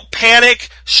you don't panic,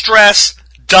 stress,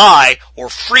 die, or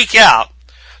freak out,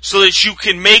 so that you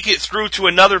can make it through to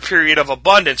another period of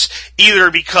abundance, either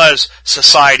because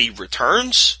society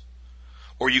returns,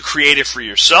 or you create it for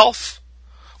yourself,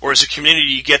 or as a community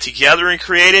you get together and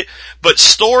create it. But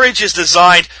storage is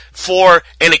designed for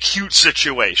an acute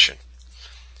situation.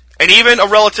 And even a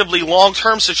relatively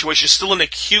long-term situation is still an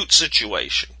acute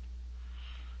situation.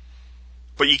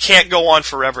 But you can't go on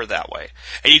forever that way.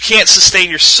 And you can't sustain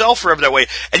yourself forever that way.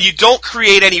 And you don't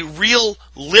create any real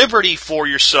liberty for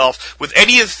yourself with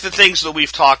any of the things that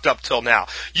we've talked up till now.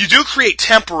 You do create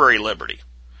temporary liberty.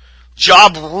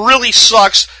 Job really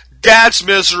sucks. Dad's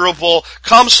miserable.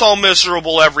 Comes home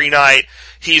miserable every night.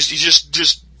 He's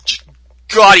just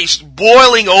God, he's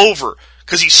boiling over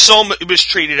because he's so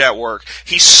mistreated at work.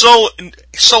 He so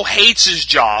hates his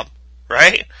job,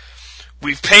 right?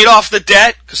 We've paid off the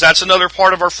debt, because that's another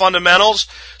part of our fundamentals,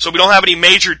 so we don't have any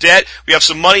major debt. We have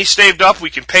some money saved up. We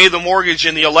can pay the mortgage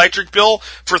and the electric bill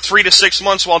for 3 to 6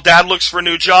 months while Dad looks for a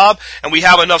new job, and we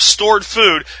have enough stored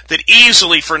food that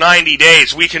easily for 90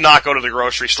 days we cannot go to the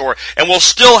grocery store, and we'll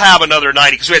still have another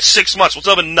 90, because we had 6 months. We'll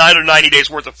still have another 90 days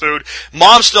worth of food.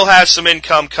 Mom still has some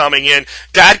income coming in.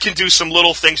 Dad can do some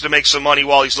little things to make some money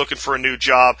while he's looking for a new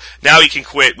job. Now he can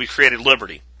quit. We created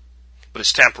liberty, but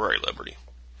it's temporary liberty.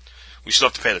 We still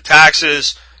have to pay the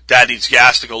taxes. Dad needs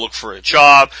gas to go look for a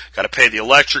job. Got to pay the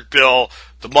electric bill.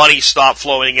 The money stopped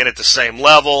flowing in at the same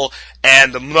level.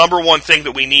 And the number one thing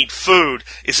that we need, food,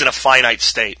 is in a finite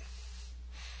state.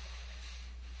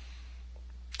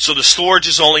 So the storage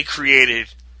has only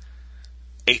created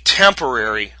a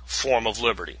temporary form of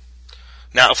liberty.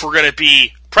 Now, if we're going to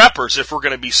be preppers, if we're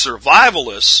going to be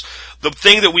survivalists, the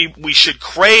thing that we should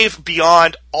crave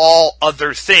beyond all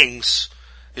other things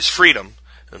is freedom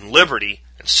and liberty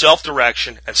and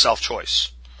self-direction and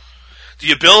self-choice.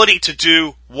 The ability to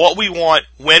do what we want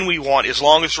when we want, as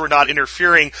long as we're not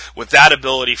interfering with that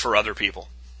ability for other people.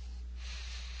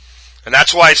 And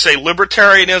that's why I say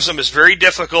libertarianism is very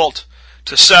difficult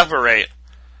to separate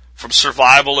from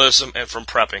survivalism and from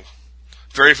prepping.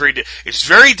 It's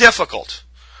very difficult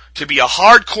to be a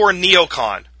hardcore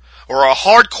neocon or a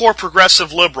hardcore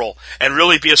progressive liberal and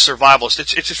really be a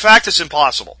survivalist. In fact, it's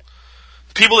impossible.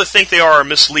 People that think they are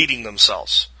misleading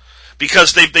themselves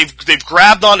because they've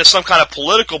grabbed onto some kind of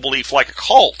political belief like a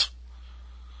cult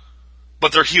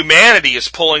But their humanity is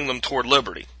pulling them toward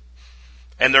liberty.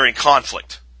 And they're in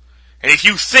conflict. And if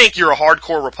you think you're a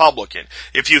hardcore Republican,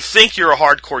 if you think you're a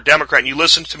hardcore Democrat and you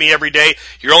listen to me every day,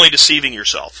 you're only deceiving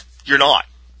yourself. You're not.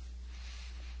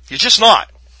 You're just not.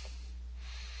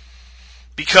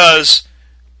 Because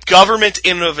government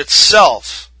in and of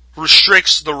itself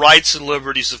restricts the rights and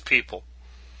liberties of people.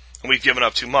 And we've given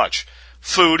up too much.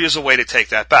 Food is a way to take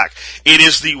that back. It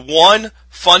is the one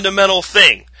fundamental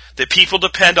thing that people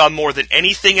depend on more than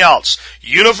anything else,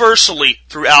 universally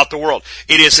throughout the world.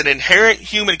 It is an inherent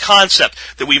human concept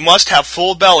that we must have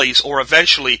full bellies or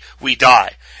eventually we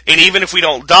die. And even if we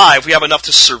don't die, if we have enough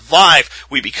to survive,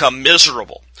 we become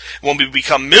miserable. When we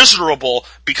become miserable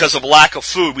because of lack of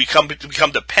food, we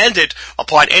become dependent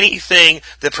upon anything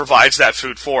that provides that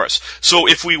food for us. So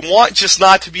if we want just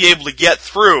not to be able to get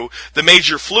through the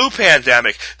major flu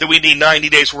pandemic that we need 90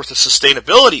 days worth of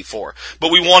sustainability for,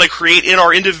 but we want to create in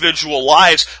our individual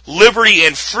lives liberty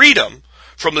and freedom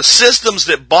from the systems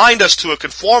that bind us to a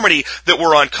conformity that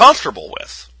we're uncomfortable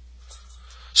with,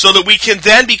 so that we can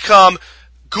then become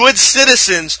good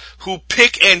citizens who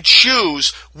pick and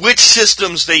choose which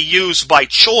systems they use by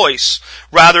choice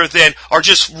rather than are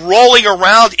just rolling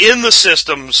around in the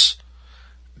systems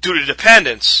due to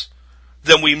dependence,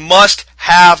 then we must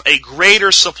have a greater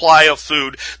supply of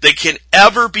food than can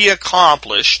ever be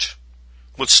accomplished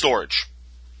with storage.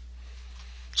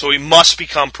 So we must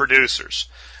become producers.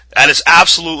 That is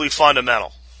absolutely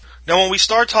fundamental. Now, when we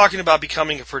start talking about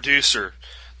becoming a producer,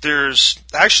 there's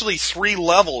actually 3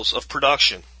 levels of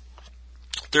production.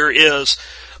 There is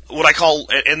what I call,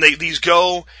 and these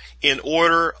go in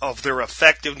order of their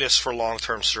effectiveness for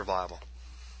long-term survival.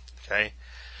 Okay?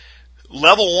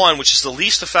 Level 1, which is the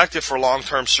least effective for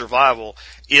long-term survival,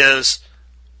 is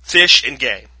fish and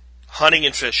game, hunting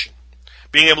and fishing.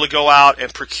 Being able to go out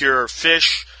and procure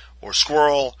fish or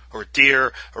squirrel or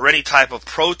deer or any type of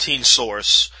protein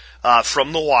source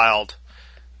from the wild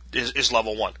is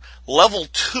level 1. Level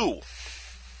 2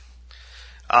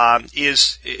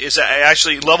 is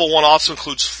actually, level 1 also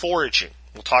includes foraging.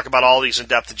 We'll talk about all these in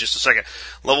depth in just a second.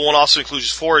 Level 1 also includes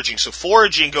foraging. So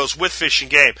foraging goes with fish and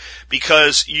game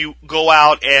because you go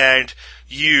out and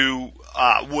you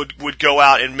would go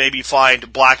out and maybe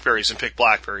find blackberries and pick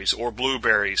blackberries or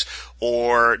blueberries,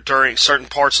 or during certain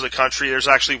parts of the country there's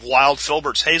actually wild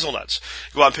filberts, hazelnuts.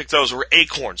 Go out and pick those, or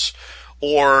acorns,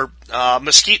 or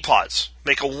mesquite pods.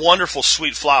 Make a wonderful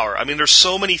sweet flour. I mean, there's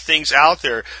so many things out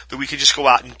there that we could just go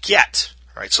out and get.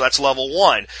 Right? So that's level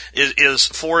 1, is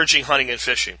foraging, hunting, and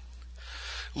fishing.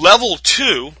 Level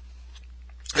 2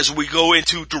 is we go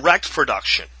into direct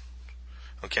production.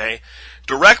 Okay?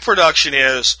 Direct production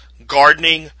is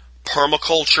gardening,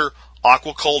 permaculture,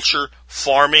 aquaculture,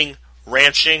 farming,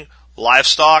 ranching,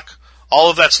 livestock.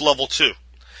 All of that's level 2.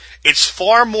 It's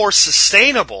far more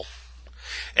sustainable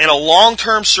in a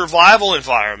long-term survival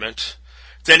environment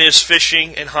than is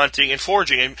fishing and hunting and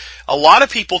foraging. And a lot of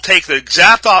people take the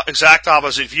exact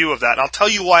opposite view of that, and I'll tell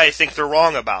you why I think they're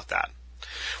wrong about that.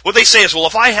 What they say is, well,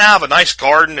 if I have a nice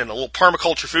garden and a little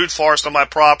permaculture food forest on my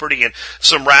property and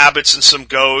some rabbits and some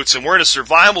goats, and we're in a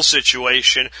survival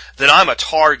situation, then I'm a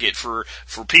target for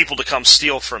people to come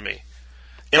steal from me.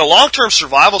 In a long-term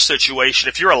survival situation,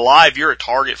 if you're alive, you're a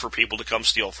target for people to come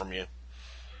steal from you.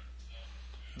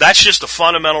 That's just a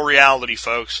fundamental reality,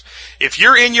 folks. If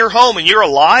you're in your home and you're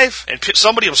alive, and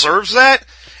somebody observes that,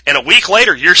 and a week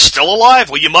later you're still alive,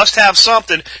 well, you must have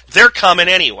something. They're coming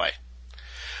anyway.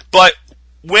 But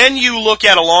when you look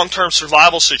at a long-term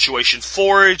survival situation,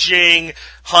 foraging,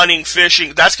 hunting,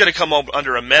 fishing, that's going to come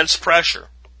under immense pressure.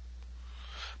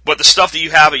 But the stuff that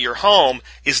you have at your home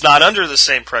is not under the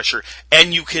same pressure,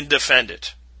 and you can defend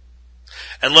it.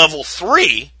 And level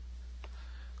 3,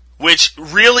 which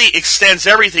really extends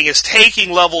everything, is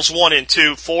taking levels 1 and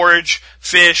 2, forage,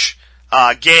 fish,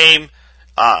 game,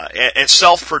 and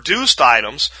self-produced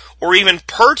items, or even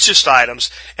purchased items,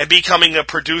 and becoming a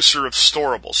producer of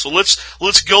storables. So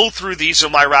let's go through these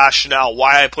and my rationale,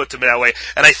 why I put them that way,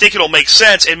 and I think it'll make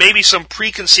sense, and maybe some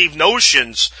preconceived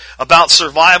notions about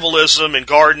survivalism and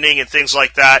gardening and things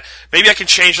like that. Maybe I can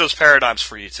change those paradigms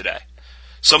for you today.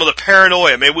 Some of the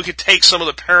paranoia, maybe we could take some of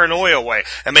the paranoia away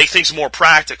and make things more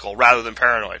practical rather than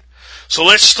paranoid. So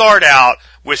let's start out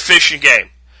with fish and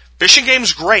game. Fish and game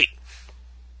is great.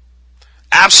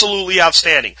 Absolutely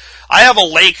outstanding. I have a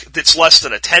lake that's less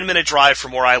than a 10-minute drive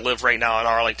from where I live right now in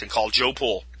Arlington called Joe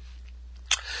Pool.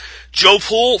 Joe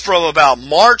Pool, from about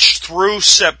March through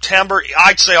September,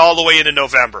 I'd say all the way into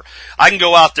November. I can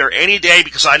go out there any day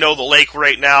because I know the lake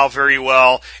right now very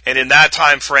well, and in that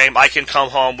time frame, I can come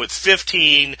home with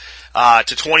 15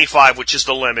 to 25, which is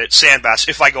the limit, sand bass,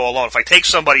 if I go alone. If I take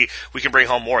somebody, we can bring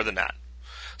home more than that.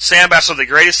 Sand bass are the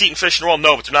greatest eating fish in the world?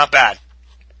 No, but they're not bad.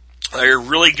 They're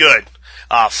really good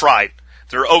fried.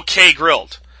 They're okay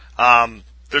grilled.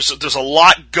 There's a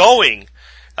lot going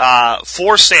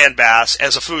for sand bass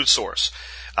as a food source.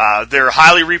 They're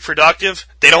highly reproductive.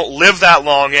 They don't live that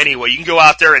long anyway. You can go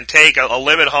out there and take a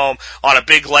limit home on a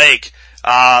big lake.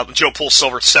 Joe pulls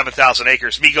silver 7,000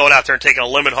 acres. Me going out there and taking a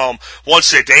limit home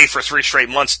once a day for 3 straight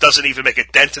months doesn't even make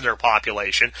a dent in their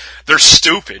population. They're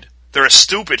stupid. They're a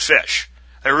stupid fish.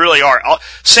 They really are.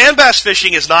 Sand bass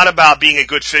fishing is not about being a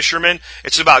good fisherman.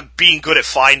 It's about being good at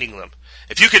finding them.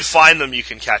 If you can find them, you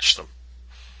can catch them.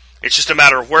 It's just a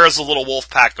matter of where's the little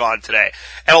wolf pack gone today.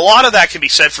 And a lot of that can be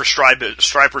said for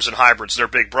stripers and hybrids. They're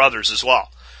big brothers as well.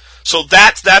 So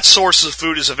that source of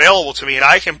food is available to me, and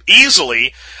I can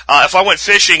easily, if I went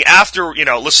fishing after,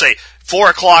 let's say 4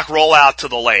 o'clock, roll out to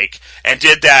the lake and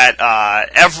did that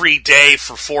every day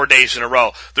for 4 days in a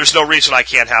row, there's no reason I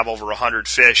can't have over 100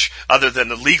 fish other than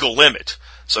the legal limit.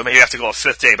 So maybe I have to go a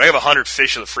 5th day, but I have 100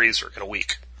 fish in the freezer in a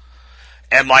week.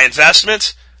 And my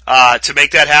investment to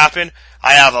make that happen,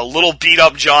 I have a little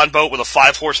beat-up John boat with a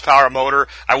 5-horsepower motor.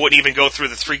 I wouldn't even go through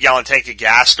the 3-gallon tank of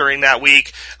gas during that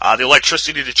week. The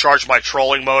electricity to charge my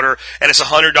trolling motor, and it's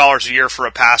 $100 a year for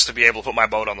a pass to be able to put my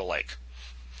boat on the lake.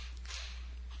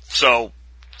 So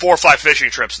 4 or 5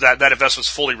 fishing trips, that investment's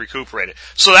fully recuperated.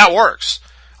 So that works.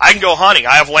 I can go hunting.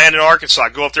 I have land in Arkansas. I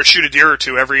go up there, shoot a deer or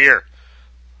two every year.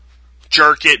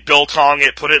 Jerk it, biltong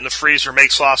it, put it in the freezer,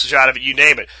 make sausage out of it, you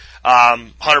name it.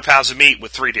 100 pounds of meat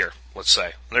with 3 deer. Let's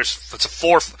say it's a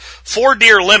four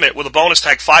deer limit with a bonus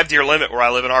tag, 5 deer limit where I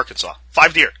live in Arkansas.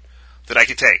 5 deer that I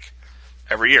could take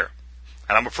every year,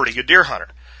 and I'm a pretty good deer hunter.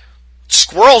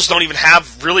 Squirrels don't even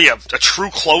have really a true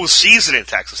closed season in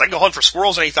Texas. I can go hunt for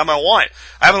squirrels anytime I want.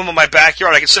 I have them in my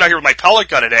backyard. I can sit out here with my pellet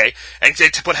gun a day and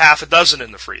to put half a dozen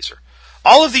in the freezer.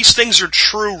 All of these things are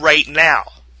true right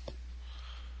now,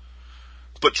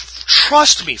 but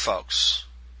trust me, folks.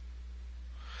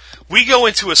 We go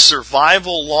into a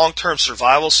long-term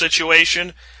survival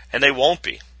situation, and they won't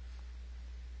be.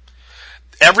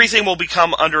 Everything will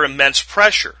become under immense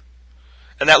pressure.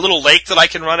 And that little lake that I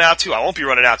can run out to, I won't be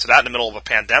running out to that in the middle of a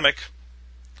pandemic.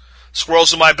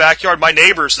 Squirrels in my backyard, my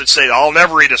neighbors that say, I'll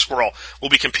never eat a squirrel, will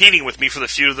be competing with me for the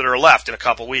few that are left in a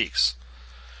couple weeks.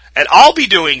 And I'll be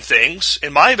doing things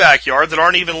in my backyard that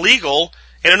aren't even legal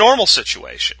in a normal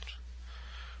situation.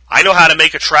 I know how to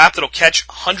make a trap that'll catch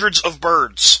hundreds of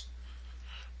birds.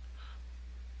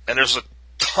 And there's a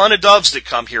ton of doves that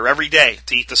come here every day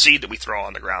to eat the seed that we throw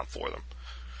on the ground for them.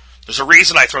 There's a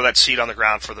reason I throw that seed on the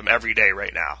ground for them every day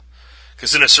right now.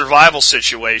 Because in a survival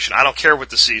situation, I don't care what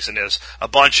the season is, a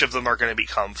bunch of them are going to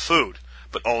become food.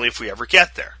 But only if we ever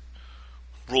get there.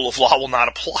 Rule of law will not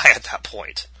apply at that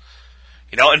point.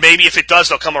 And maybe if it does,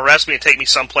 they'll come arrest me and take me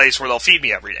someplace where they'll feed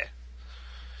me every day.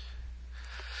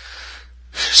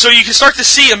 So you can start to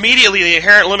see immediately the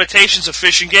inherent limitations of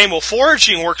fish and game. Well,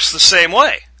 foraging works the same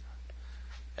way.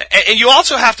 And you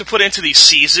also have to put into these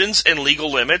seasons and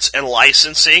legal limits and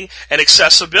licensing and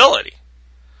accessibility.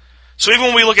 So even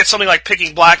when we look at something like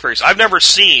picking blackberries, I've never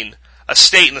seen a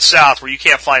state in the South where you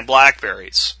can't find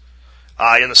blackberries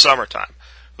in the summertime.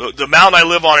 The mountain I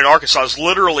live on in Arkansas is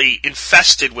literally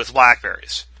infested with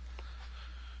blackberries.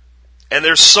 And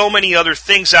there's so many other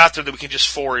things out there that we can just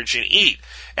forage and eat.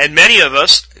 And many of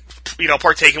us,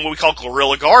 partake in what we call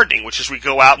guerrilla gardening, which is we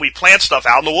go out and we plant stuff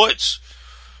out in the woods.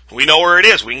 We know where it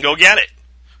is. We can go get it.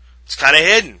 It's kind of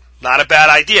hidden. Not a bad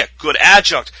idea. Good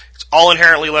adjunct. It's all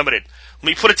inherently limited. Let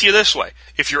me put it to you this way.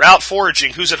 If you're out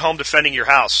foraging, who's at home defending your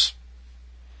house?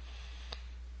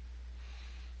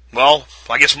 Well,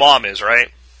 I guess mom is, right?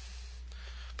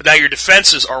 But now your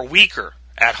defenses are weaker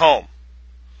at home.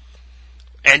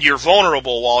 And you're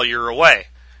vulnerable while you're away.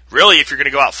 Really, if you're going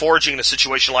to go out foraging in a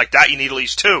situation like that, you need at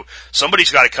least 2.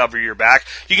 Somebody's got to cover your back.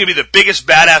 You can be the biggest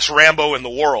badass Rambo in the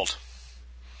world.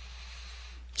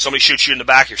 Somebody shoots you in the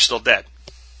back, you're still dead.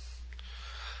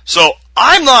 So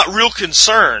I'm not real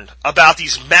concerned about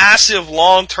these massive,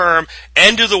 long-term,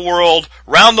 end-of-the-world,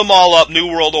 round-them-all-up, New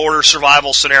World Order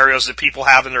survival scenarios that people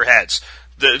have in their heads,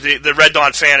 the Red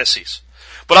Dawn fantasies.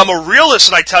 But I'm a realist,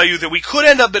 and I tell you that we could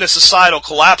end up in a societal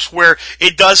collapse where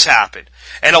it does happen.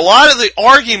 And a lot of the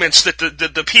arguments that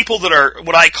the people that are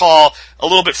what I call a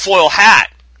little bit foil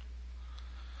hat,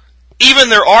 even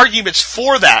their arguments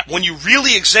for that, when you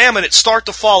really examine it, start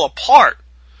to fall apart.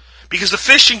 Because the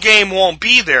fish and game won't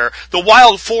be there, the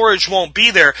wild forage won't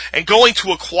be there, and going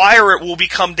to acquire it will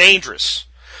become dangerous.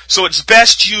 So it's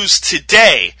best used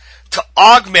today to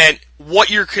augment what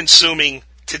you're consuming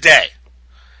today.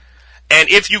 And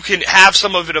if you can have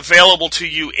some of it available to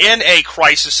you in a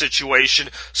crisis situation,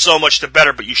 so much the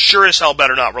better, but you sure as hell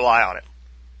better not rely on it.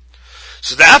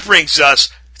 So that brings us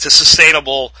to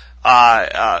sustainable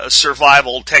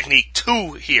survival technique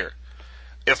 2 here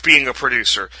of being a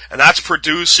producer. And that's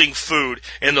producing food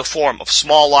in the form of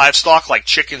small livestock like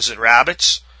chickens and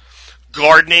rabbits,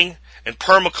 gardening, and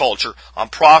permaculture on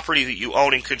property that you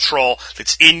own and control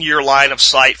that's in your line of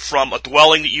sight from a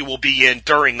dwelling that you will be in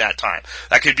during that time.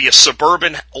 That could be a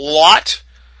suburban lot,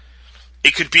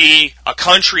 it could be a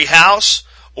country house,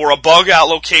 or a bug-out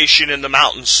location in the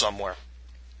mountains somewhere.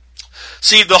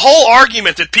 See, the whole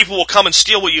argument that people will come and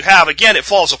steal what you have, again, it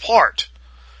falls apart.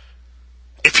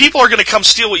 If people are going to come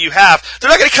steal what you have, they're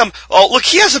not going to come, oh, look,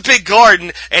 he has a big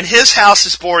garden, and his house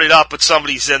is boarded up, but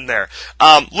somebody's in there.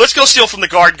 Let's go steal from the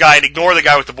garden guy and ignore the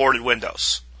guy with the boarded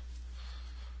windows.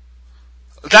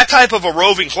 That type of a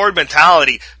roving horde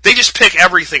mentality, they just pick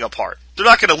everything apart. They're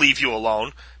not going to leave you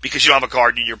alone because you don't have a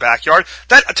garden in your backyard.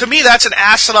 That, to me, that's an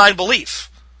asinine belief.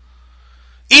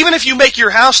 Even if you make your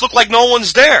house look like no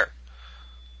one's there,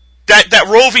 that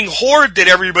roving horde that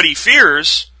everybody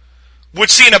fears would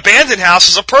see an abandoned house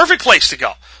as a perfect place to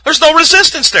go. There's no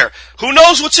resistance there. Who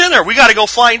knows what's in there? We got to go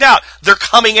find out. They're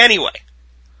coming anyway.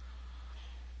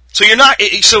 So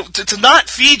to not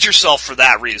feed yourself for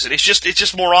that reason, it's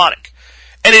just moronic.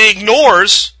 And it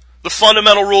ignores the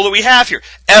fundamental rule that we have here.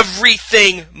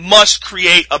 Everything must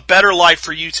create a better life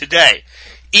for you today,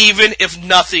 even if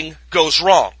nothing goes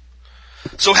wrong.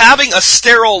 So having a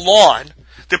sterile lawn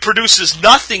that produces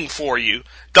nothing for you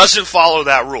doesn't follow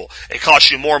that rule. It costs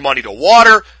you more money to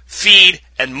water, feed,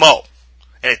 and mow.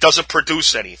 And it doesn't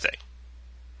produce anything.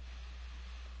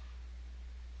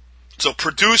 So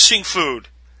producing food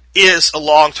is a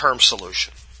long-term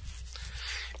solution.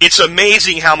 It's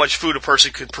amazing how much food a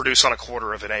person can produce on a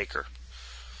quarter of an acre.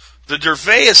 The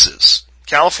Dervaeses,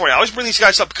 California, I always bring these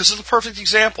guys up because it's a perfect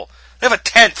example. They have a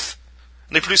tenth,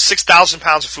 and they produce 6,000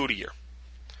 pounds of food a year.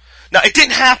 Now, it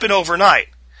didn't happen overnight.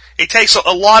 It takes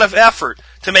a lot of effort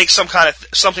to make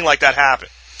something like that happen.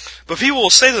 But people will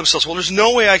say to themselves, well, there's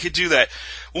no way I could do that.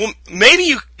 Well,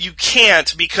 maybe you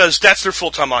can't because that's their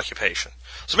full-time occupation.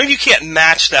 So maybe you can't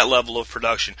match that level of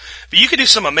production. But you can do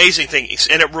some amazing things,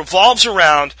 and it revolves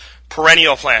around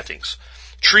perennial plantings.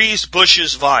 Trees,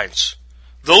 bushes, vines.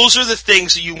 Those are the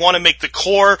things that you want to make the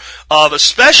core of,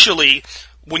 especially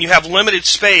when you have limited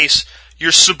space,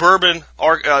 your suburban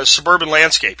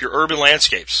landscape, your urban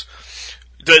landscapes.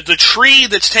 The tree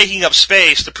that's taking up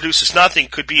space that produces nothing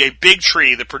could be a big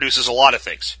tree that produces a lot of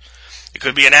things. It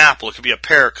could be an apple, it could be a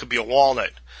pear, it could be a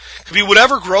walnut. It could be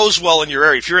whatever grows well in your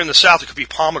area. If you're in the south, it could be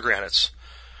pomegranates.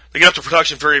 They get up to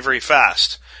production very, very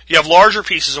fast. You have larger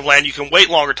pieces of land, you can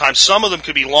wait longer time. Some of them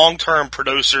could be long-term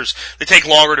producers. They take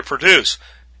longer to produce,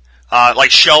 like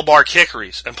shellbark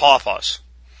hickories and pawpaws.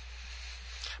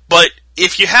 But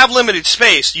if you have limited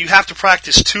space, you have to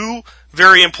practice two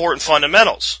very important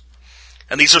fundamentals.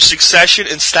 And these are succession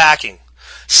and stacking.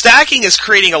 Stacking is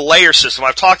creating a layer system.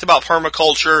 I've talked about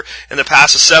permaculture in the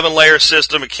past, a 7-layer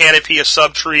system, a canopy, a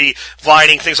subtree,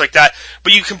 vining, things like that.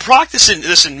 But you can practice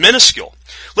this in minuscule.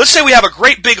 Let's say we have a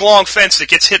great big long fence that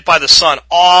gets hit by the sun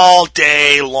all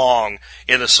day long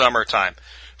in the summertime.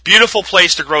 Beautiful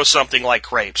place to grow something like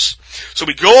grapes. So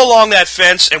we go along that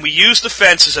fence and we use the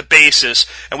fence as a basis,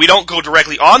 and we don't go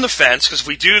directly on the fence, because if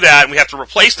we do that and we have to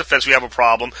replace the fence, we have a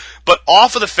problem. But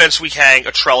off of the fence we hang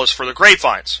a trellis for the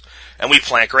grapevines, and we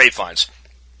plant grapevines.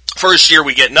 First year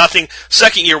we get nothing,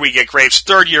 second year we get grapes,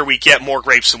 third year we get more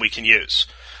grapes than we can use.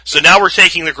 So now we're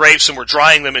taking the grapes and we're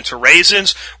drying them into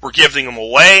raisins, we're giving them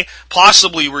away,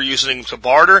 possibly we're using them to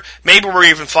barter, maybe we're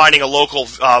even finding a local,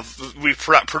 we've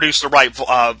produced the right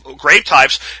grape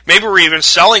types, maybe we're even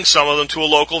selling some of them to a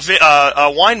local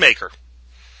winemaker.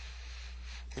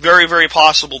 Very, very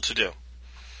possible to do.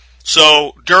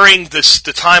 So during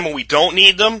the time when we don't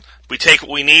need them, we take what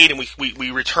we need and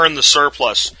we return the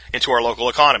surplus into our local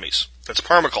economies. That's a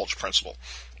permaculture principle.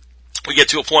 We get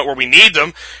to a point where we need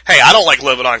them. Hey, I don't like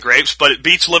living on grapes, but it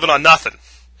beats living on nothing.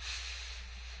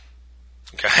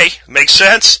 Okay, makes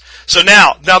sense? So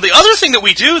now the other thing that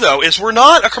we do, though, is we're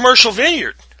not a commercial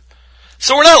vineyard.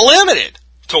 So we're not limited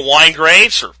to wine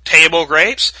grapes or table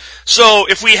grapes. So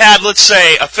if we had, let's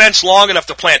say, a fence long enough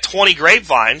to plant 20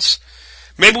 grapevines,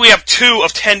 maybe we have 2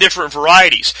 of 10 different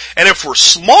varieties. And if we're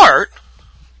smart,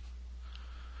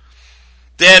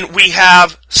 then we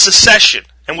have succession.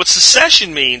 And what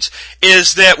succession means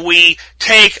is that we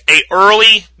take an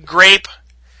early grape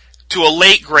to a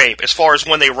late grape as far as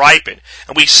when they ripen.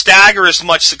 And we stagger as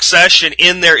much succession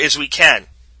in there as we can,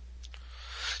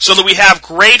 so that we have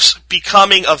grapes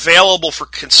becoming available for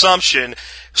consumption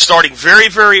starting very,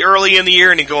 very early in the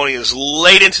year and going as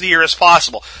late into the year as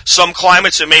possible. Some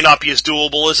climates it may not be as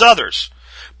doable as others.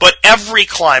 But every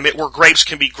climate where grapes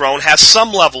can be grown has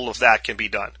some level of that can be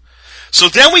done. So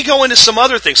then we go into some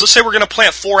other things. Let's say we're going to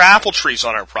plant 4 apple trees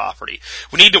on our property.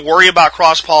 We need to worry about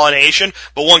cross-pollination,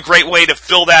 but one great way to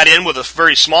fill that in with a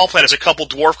very small plant is a couple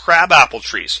dwarf crab apple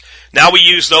trees. Now we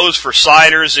use those for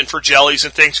ciders and for jellies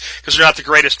and things because they're not the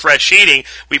greatest fresh eating.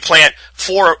 We plant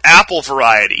 4 apple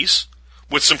varieties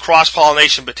with some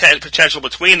cross-pollination potential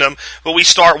between them, but we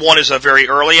start one as a very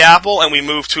early apple and we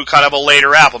move to kind of a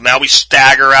later apple. Now we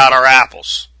stagger out our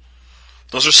apples.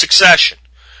 Those are succession.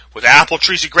 With apple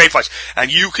trees and grapevines,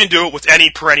 and you can do it with any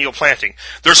perennial planting.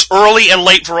 There's early and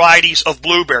late varieties of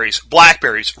blueberries,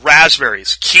 blackberries,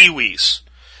 raspberries, kiwis.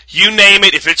 You name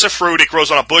it, if it's a fruit, it grows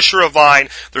on a bush or a vine,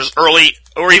 there's early,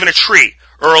 or even a tree,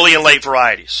 early and late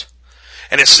varieties.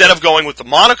 And instead of going with the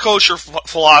monoculture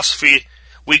philosophy,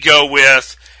 we go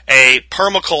with a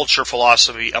permaculture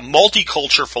philosophy, a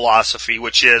multiculture philosophy,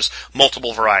 which is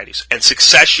multiple varieties, and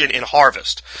succession in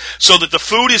harvest. So that the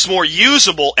food is more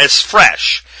usable as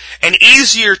fresh, and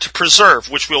easier to preserve,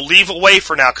 which we'll leave away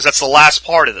for now because that's the last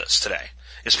part of this today,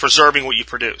 is preserving what you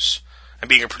produce and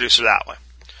being a producer that way.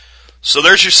 So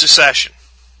there's your succession.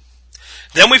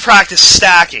 Then we practice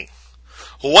stacking.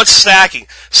 Well, what's stacking?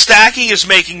 Stacking is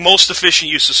making most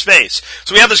efficient use of space.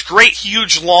 So we have this great,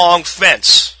 huge, long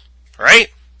fence,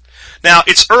 right? Now,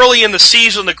 it's early in the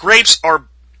season. The grapes are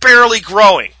barely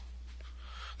growing.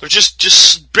 They're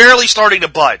just barely starting to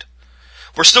bud.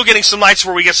 We're still getting some nights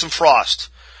where we get some frost.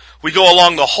 We go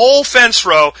along the whole fence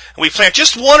row, and we plant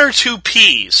just 1 or 2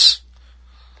 peas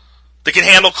that can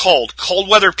handle cold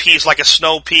weather peas like a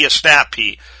snow pea, a snap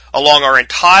pea, along our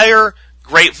entire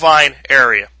grapevine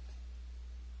area.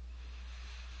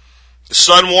 The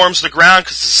sun warms the ground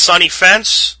because it's a sunny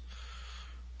fence.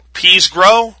 Peas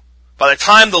grow. By the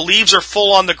time the leaves are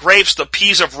full on the grapes, the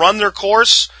peas have run their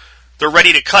course. They're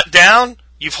ready to cut down.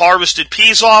 You've harvested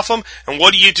peas off them, and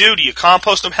what do? Do you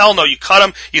compost them? Hell no, you cut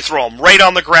them, you throw them right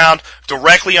on the ground,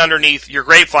 directly underneath your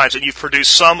grapevines, and you've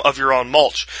produced some of your own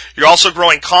mulch. You're also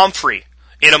growing comfrey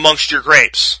in amongst your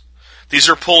grapes. These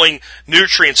are pulling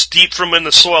nutrients deep from in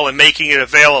the soil and making it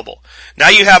available. Now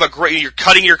you have you're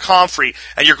cutting your comfrey,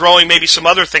 and you're growing maybe some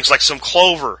other things like some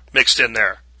clover mixed in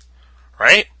there,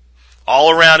 right?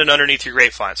 All around and underneath your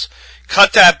grapevines.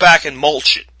 Cut that back and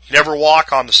mulch it. You never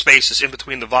walk on the spaces in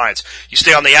between the vines. You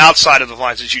stay on the outside of the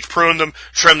vines as you prune them,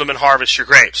 trim them, and harvest your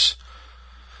grapes.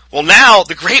 Well, now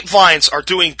the grapevines are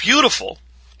doing beautiful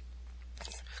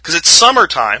because it's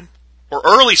summertime, or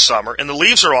early summer, and the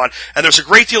leaves are on, and there's a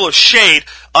great deal of shade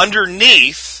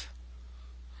underneath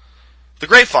the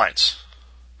grapevines.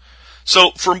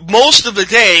 So for most of the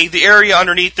day, the area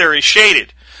underneath there is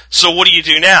shaded. So what do you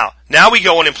do now? Now we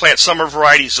go in and plant summer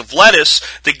varieties of lettuce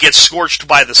that get scorched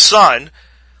by the sun,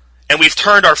 and we've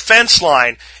turned our fence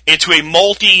line into a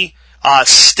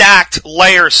multi-stacked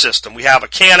layer system. We have a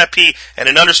canopy and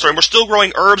an understory, and we're still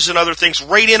growing herbs and other things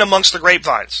right in amongst the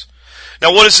grapevines.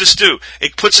 Now what does this do?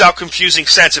 It puts out confusing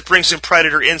scents. It brings in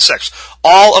predator insects.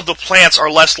 All of the plants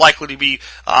are less likely to be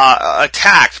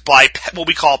attacked by what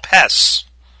we call pests.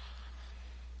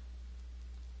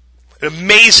 An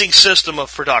amazing system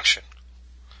of production.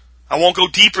 I won't go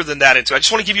deeper than that into it. I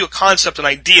just want to give you a concept, an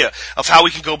idea of how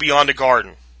we can go beyond a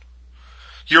garden.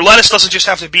 Your lettuce doesn't just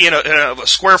have to be in a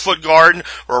square foot garden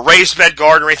or a raised bed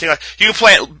garden or anything like that. You can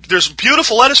plant, there's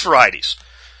beautiful lettuce varieties.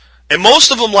 And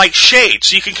most of them like shade.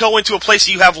 So you can go into a place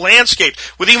that you have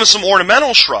landscaped with even some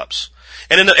ornamental shrubs.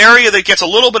 And in an area that gets a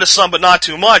little bit of sun but not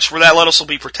too much, where that lettuce will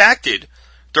be protected,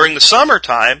 during the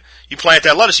summertime, you plant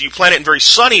that lettuce. You plant it in very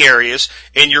sunny areas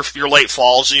in your late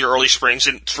falls and your early springs,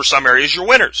 and for some areas, your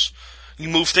winters. You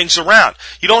move things around.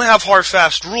 You don't have hard,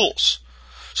 fast rules.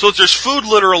 So there's food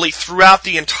literally throughout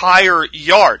the entire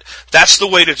yard. That's the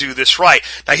way to do this right.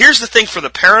 Now here's the thing for the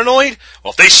paranoid.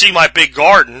 Well, if they see my big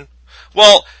garden,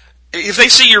 well, if they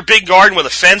see your big garden with a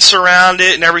fence around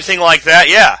it and everything like that,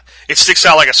 yeah, it sticks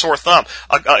out like a sore thumb.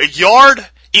 A yard,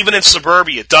 even in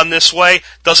suburbia, done this way,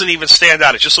 doesn't even stand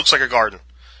out. It just looks like a garden.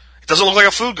 It doesn't look like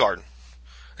a food garden.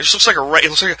 It just looks like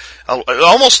it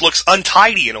almost looks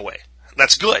untidy in a way.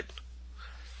 That's good.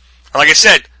 Like I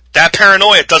said, that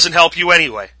paranoia doesn't help you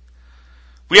anyway.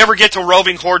 We ever get to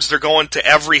roving hordes, they're going to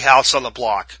every house on the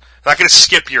block. They're not going to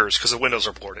skip yours because the windows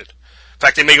are boarded. In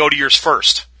fact, they may go to yours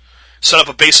first. Set up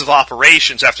a base of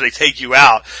operations after they take you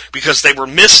out because they were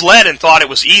misled and thought it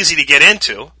was easy to get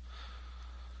into.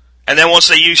 And then once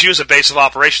they use you as a base of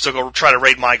operations, they'll go try to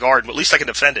raid my garden. But at least I can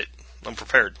defend it. I'm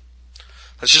prepared.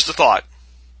 That's just a thought.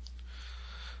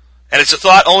 And it's a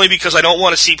thought only because I don't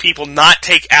want to see people not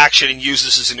take action and use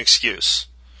this as an excuse.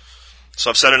 So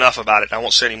I've said enough about it. I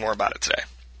won't say any more about it today.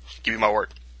 Give you my word.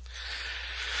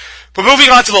 But moving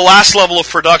on to the last level of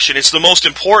production, it's the most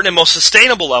important and most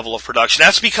sustainable level of production.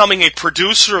 That's becoming a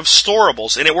producer of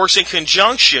storables, and it works in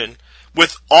conjunction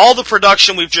with all the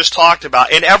production we've just talked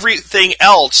about and everything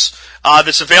else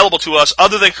that's available to us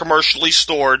other than commercially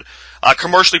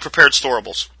prepared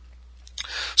storables.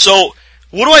 So,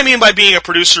 what do I mean by being a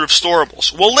producer of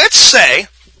storables? Well, let's say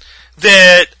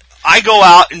that I go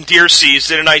out in deer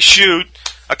season and I shoot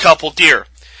a couple deer.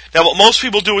 Now, what most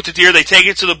people do with the deer, they take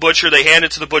it to the butcher, they hand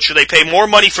it to the butcher, they pay more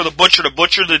money for the butcher to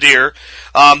butcher the deer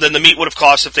than the meat would have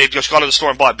cost if they'd just gone to the store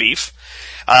and bought beef.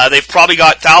 They've probably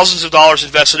got thousands of dollars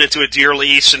invested into a deer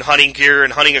lease and hunting gear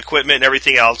and hunting equipment and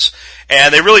everything else,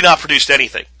 and they've really not produced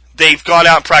anything. They've gone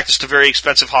out and practiced a very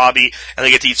expensive hobby, and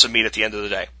they get to eat some meat at the end of the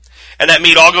day. And that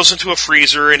meat all goes into a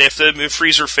freezer, and if the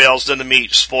freezer fails, then the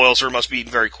meat spoils or must be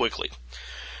eaten very quickly.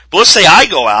 But let's say I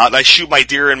go out and I shoot my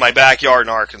deer in my backyard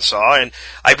in Arkansas, and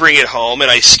I bring it home and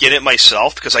I skin it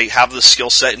myself because I have the skill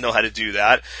set and know how to do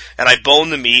that, and I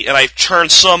bone the meat and I turn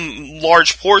some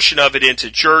large portion of it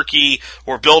into jerky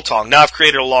or biltong. Now I've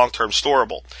created a long-term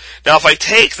storable. Now if I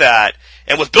take that,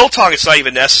 and with biltong it's not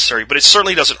even necessary, but it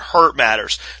certainly doesn't hurt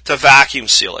matters to vacuum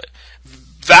seal it.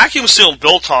 Vacuum sealed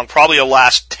biltong probably will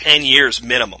last 10 years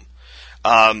minimum.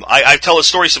 I tell a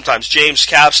story sometimes. James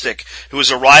Capstick, who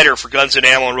was a writer for Guns and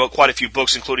Ammo and wrote quite a few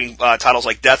books, including titles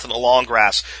like Death in the Long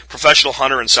Grass, Professional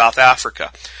Hunter in South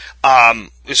Africa.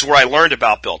 This is where I learned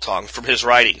about biltong, from his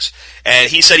writings.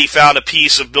 And he said he found a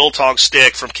piece of biltong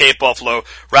stick from Cape Buffalo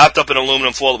wrapped up in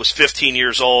aluminum foil that was 15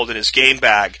 years old in his game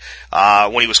bag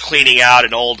when he was cleaning out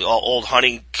an old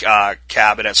hunting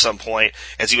cabin at some point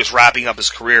as he was wrapping up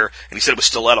his career, and he said it was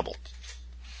still edible.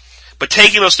 But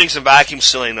taking those things and vacuum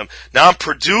sealing them, now I'm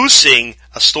producing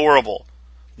a storable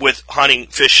with hunting,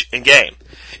 fish, and game.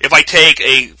 If I take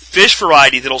a fish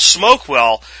variety that'll smoke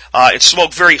well, and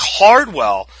smoke very hard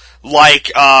well,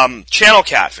 like channel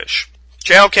catfish.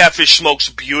 Channel catfish smokes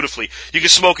beautifully. You can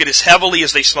smoke it as heavily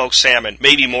as they smoke salmon,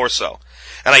 maybe more so.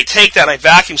 And I take that and I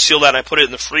vacuum seal that and I put it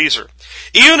in the freezer.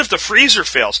 Even if the freezer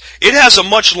fails, it has a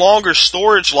much longer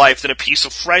storage life than a piece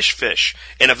of fresh fish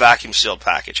in a vacuum sealed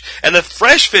package. And the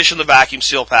fresh fish in the vacuum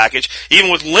sealed package,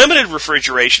 even with limited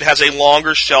refrigeration, has a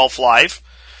longer shelf life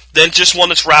than just one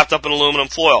that's wrapped up in aluminum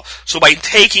foil. So by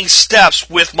taking steps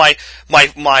with my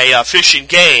fish and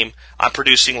game, I'm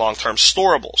producing long-term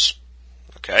storables.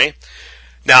 Okay?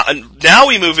 Now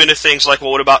we move into things like, well,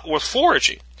 what about with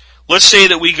foraging? Let's say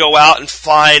that we go out and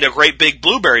find a great big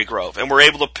blueberry grove, and we're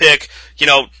able to pick,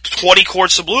 20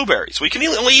 quarts of blueberries. We can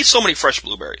only eat so many fresh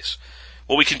blueberries.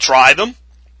 Well, we can dry them.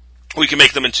 We can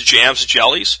make them into jams and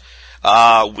jellies.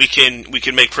 We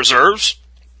can make preserves.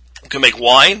 We can make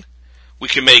wine. We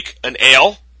can make an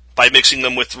ale by mixing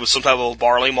them with some type of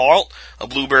barley malt. A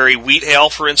blueberry wheat ale,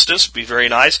 for instance, would be very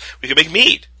nice. We can make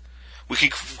mead. We can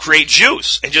create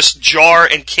juice and just jar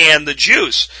and can the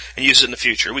juice and use it in the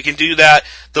future. We can do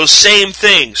those same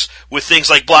things with things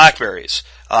like blackberries,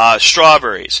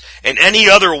 strawberries, and any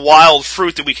other wild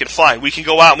fruit that we can find. We can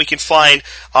go out and we can find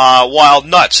wild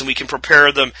nuts, and we can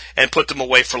prepare them and put them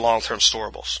away for long-term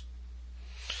storables.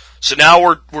 So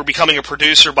now we're becoming a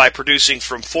producer by producing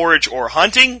from forage or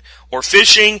hunting or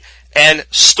fishing and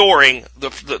storing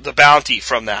the bounty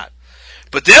from that.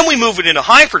 But then we move it into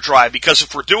hyperdrive, because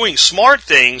if we're doing smart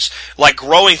things, like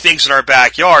growing things in our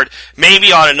backyard,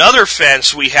 maybe on another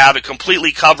fence we have it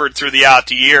completely covered throughout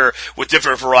the year with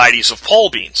different varieties of pole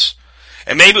beans.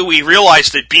 And maybe we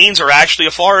realize that beans are actually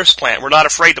a forest plant. We're not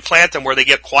afraid to plant them where they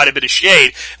get quite a bit of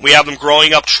shade. We have them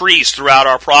growing up trees throughout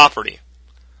our property.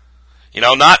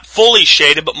 Not fully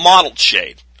shaded, but mottled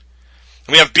shade.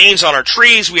 And we have beans on our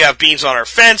trees, we have beans on our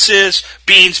fences,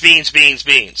 beans, beans, beans,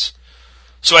 beans.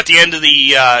 So at the end of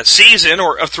the season,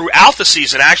 or throughout the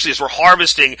season, actually, as we're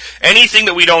harvesting anything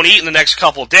that we don't eat in the next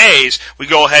couple of days, we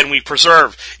go ahead and we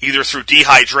preserve, either through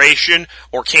dehydration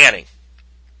or canning.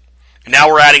 And now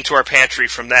we're adding to our pantry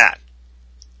from that.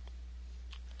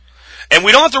 And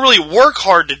we don't have to really work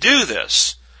hard to do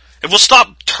this. If we'll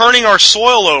stop turning our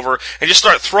soil over and just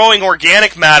start throwing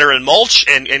organic matter and mulch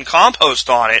and compost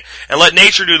on it, and let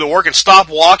nature do the work, and stop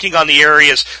walking on the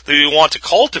areas that we want to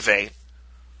cultivate,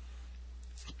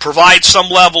 provide some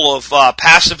level of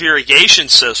passive irrigation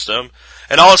system,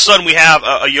 and all of a sudden we have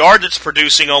a yard that's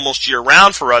producing almost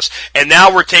year-round for us, and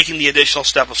now we're taking the additional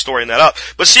step of storing that up.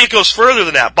 But see, it goes further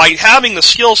than that. By having the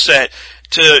skill set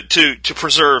to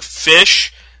preserve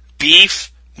fish,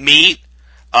 beef, meat,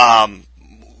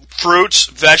 fruits,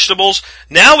 vegetables.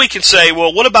 Now we can say,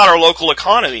 well, what about our local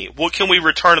economy? What can we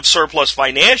return of surplus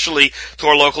financially to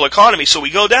our local economy? So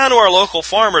we go down to our local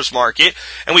farmer's market,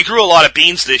 and we grew a lot of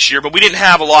beans this year, but we didn't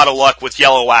have a lot of luck with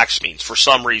yellow wax beans for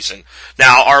some reason.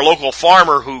 Now, our local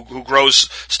farmer who grows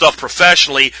stuff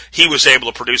professionally, he was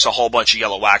able to produce a whole bunch of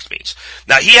yellow wax beans.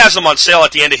 Now, he has them on sale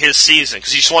at the end of his season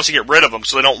because he just wants to get rid of them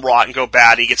so they don't rot and go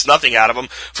bad. He gets nothing out of them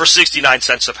for 69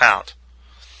 cents a pound.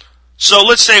 So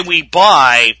let's say we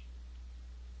buy,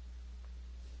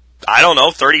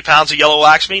 30 pounds of yellow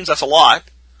wax beans. That's a lot.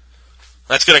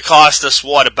 That's going to cost us,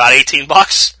 about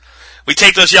 $18? We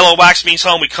take those yellow wax beans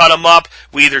home, we cut them up,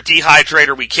 we either dehydrate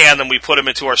or we can them, we put them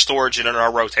into our storage and in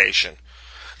our rotation.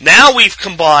 Now we've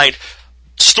combined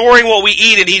storing what we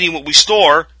eat and eating what we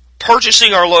store,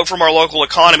 purchasing from our local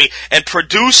economy, and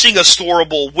producing a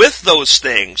storable with those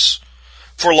things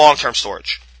for long-term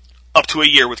storage. Up to a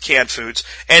year with canned foods,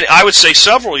 and I would say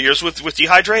several years with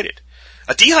dehydrated.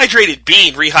 A dehydrated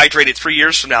bean rehydrated 3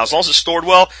 years from now, as long as it's stored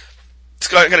well, it's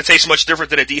going to taste much different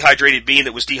than a dehydrated bean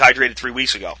that was dehydrated 3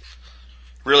 weeks ago.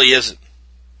 It really isn't.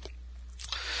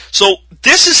 So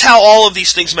this is how all of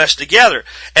these things mesh together,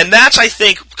 and that's, I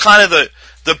think, kind of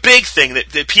the big thing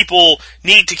that people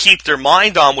need to keep their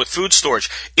mind on with food storage.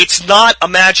 It's not a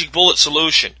magic bullet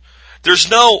solution.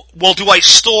 There's no, well, do I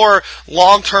store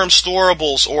long-term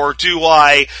storables, or do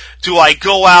I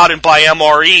go out and buy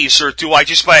MREs, or do I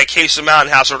just buy a case of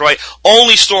Mountain House, or do I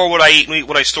only store what I eat and eat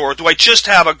what I store, or do I just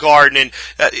have a garden?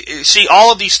 And see,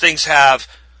 all of these things have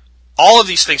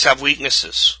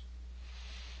weaknesses.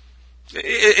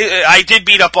 I did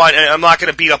beat up on, and I'm not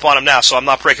going to beat up on them now, so I'm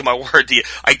not breaking my word to you.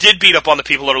 I did beat up on the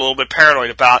people that are a little bit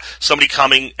paranoid about somebody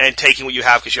coming and taking what you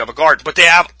have because you have a garden, but they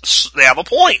have a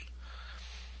point.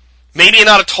 Maybe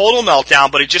not a total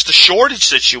meltdown, but it's just a shortage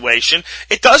situation.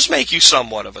 It does make you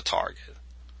somewhat of a target.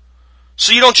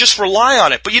 So you don't just rely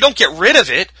on it, but you don't get rid of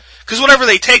it, because whatever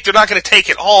they take, they're not going to take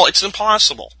it all. It's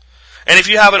impossible. And if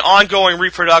you have an ongoing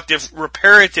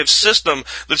reparative system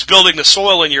that's building the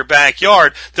soil in your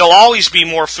backyard, there'll always be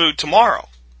more food tomorrow.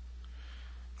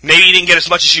 Maybe you didn't get as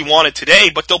much as you wanted today,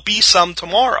 but there'll be some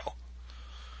tomorrow.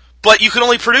 But you can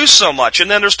only produce so much,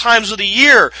 and then there's times of the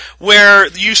year where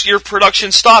your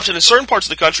production stops, and in certain parts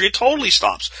of the country it totally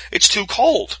stops. It's too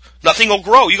cold. Nothing will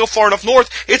grow. You go far enough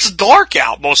north, it's dark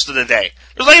out most of the day.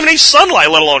 There's not even any sunlight,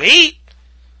 let alone heat.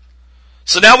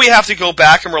 So now we have to go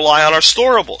back and rely on our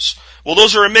storables. Well,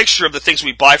 those are a mixture of the things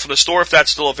we buy from the store, if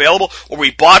that's still available, or we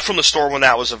bought from the store when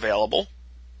that was available.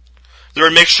 They're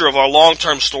a mixture of our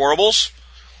long-term storables,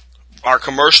 our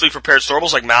commercially prepared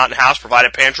storables like Mountain House,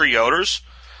 Provided Pantry, Yoder's,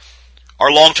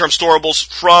 our long-term storables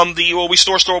from we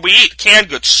store, we eat, canned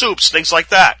goods, soups, things like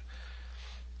that.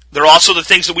 They're also the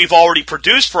things that we've already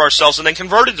produced for ourselves and then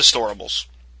converted to storables.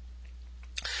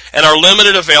 And our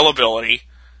limited availability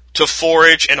to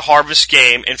forage and harvest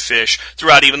game and fish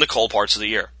throughout even the cold parts of the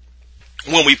year.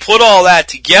 When we put all that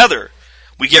together,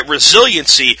 we get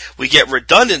resiliency, we get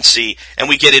redundancy, and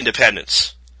we get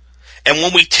independence. And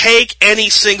when we take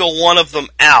any single one of them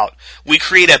out, we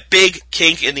create a big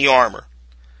kink in the armor.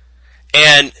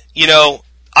 And,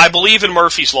 I believe in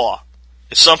Murphy's Law.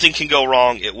 If something can go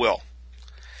wrong, it will.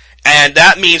 And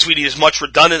that means we need as much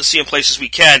redundancy in place as we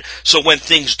can, so when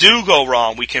things do go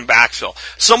wrong, we can backfill.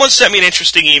 Someone sent me an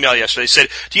interesting email yesterday. They said,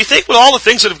 do you think with all the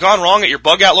things that have gone wrong at your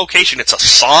bug out location, it's a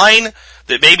sign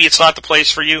that maybe it's not the place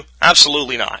for you?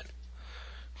 Absolutely not.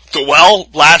 Well,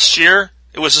 last year,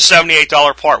 it was a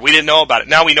 $78 part. We didn't know about it.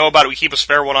 Now we know about it. We keep a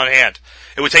spare one on hand.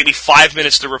 It would take me 5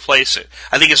 minutes to replace it.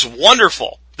 I think it's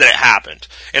wonderful that it happened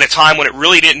in a time when it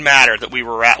really didn't matter that we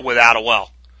were without a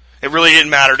well. It really didn't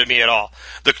matter to me at all.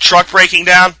 The truck breaking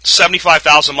down,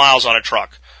 75,000 miles on a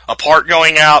truck. A part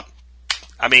going out,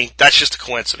 that's just a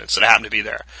coincidence that it happened to be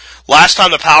there. Last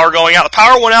time the power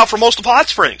went out for most of Hot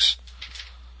Springs.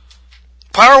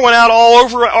 Power went out all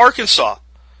over Arkansas.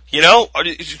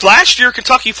 Last year,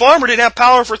 Kentucky Farmer didn't have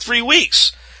power for 3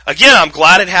 weeks. Again, I'm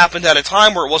glad it happened at a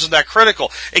time where it wasn't that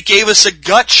critical. It gave us a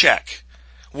gut check.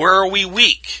 Where are we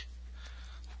weak?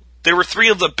 They were 3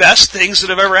 of the best things that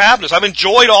have ever happened to us. I've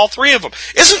enjoyed all 3 of them.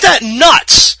 Isn't that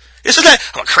nuts?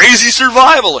 I'm a crazy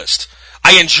survivalist.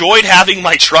 I enjoyed having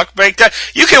my truck break down.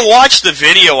 You can watch the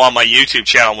video on my YouTube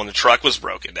channel when the truck was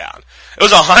broken down. It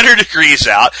was 100 degrees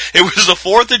out. It was the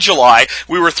 4th of July.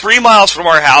 We were 3 miles from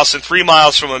our house and 3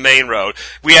 miles from a main road.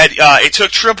 We had, it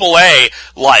took AAA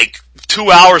like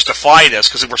 2 hours to find us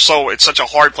because it's such a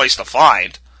hard place to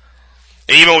find.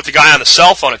 And even with the guy on the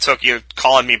cell phone, it took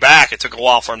calling me back. It took a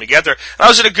while for him to get there. And I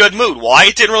was in a good mood. Why?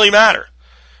 It didn't really matter.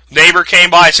 Neighbor came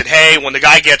by and said, hey, when the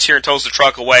guy gets here and tows the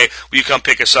truck away, will you come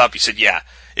pick us up? He said, yeah.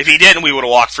 If he didn't, we would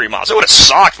have walked 3 miles. It would have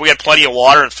sucked. We had plenty of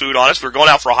water and food on us. We were going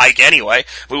out for a hike anyway.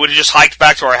 We would have just hiked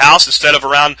back to our house instead of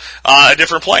around a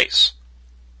different place.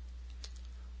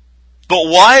 But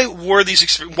why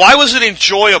was it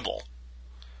enjoyable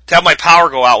to have my power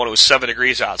go out when it was 7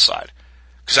 degrees outside?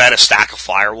 Because I had a stack of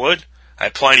firewood. I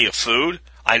had plenty of food.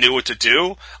 I knew what to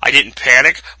do. I didn't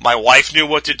panic. My wife knew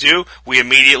what to do. We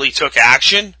immediately took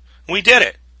action. We did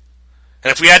it.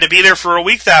 And if we had to be there for a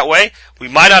week that way, we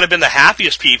might not have been the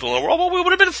happiest people in the world, but we would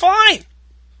have been fine.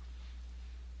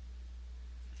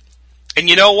 And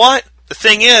you know what? The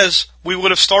thing is, we would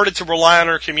have started to rely on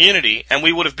our community, and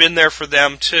we would have been there for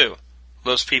them too,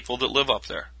 those people that live up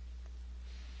there.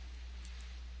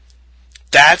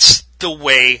 That's the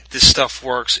way this stuff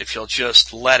works if you'll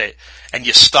just let it, and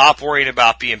you stop worrying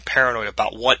about being paranoid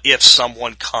about what if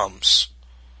someone comes.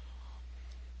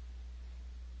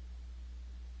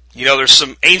 You know, there's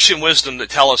some ancient wisdom that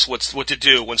tell us what to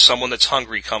do when someone that's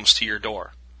hungry comes to your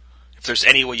door. If there's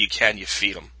any way you can, you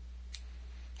feed them.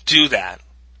 Do that.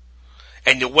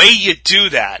 And the way you do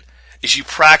that is you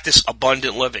practice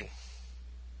abundant living.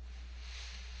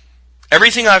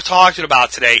 Everything I've talked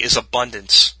about today is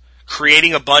abundance.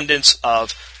 Creating abundance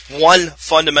of one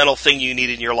fundamental thing you need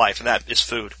in your life, and that is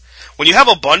food. When you have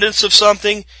abundance of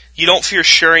something, you don't fear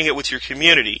sharing it with your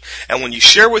community. And when you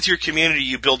share with your community,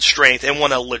 you build strength. And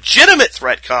when a legitimate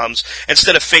threat comes,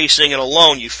 instead of facing it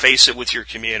alone, you face it with your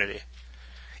community.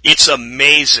 It's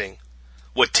amazing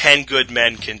what 10 good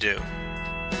men can do.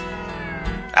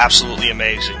 Absolutely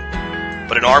amazing.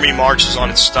 But an army marches on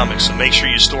its stomach, so make sure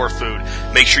you store food,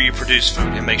 make sure you produce food,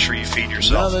 and make sure you feed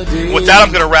yourself. With that,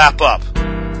 I'm going to wrap up.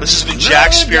 This has been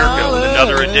Jack Spirko with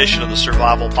another edition of the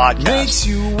Survival Podcast,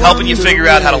 helping you figure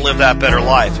out how to live that better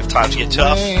life if times get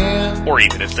tough, or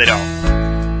even if they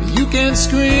don't. You can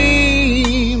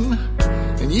scream,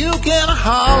 and you can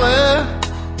holler,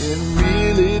 it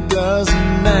really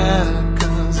doesn't matter,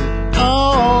 'cause it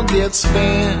all gets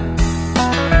spent.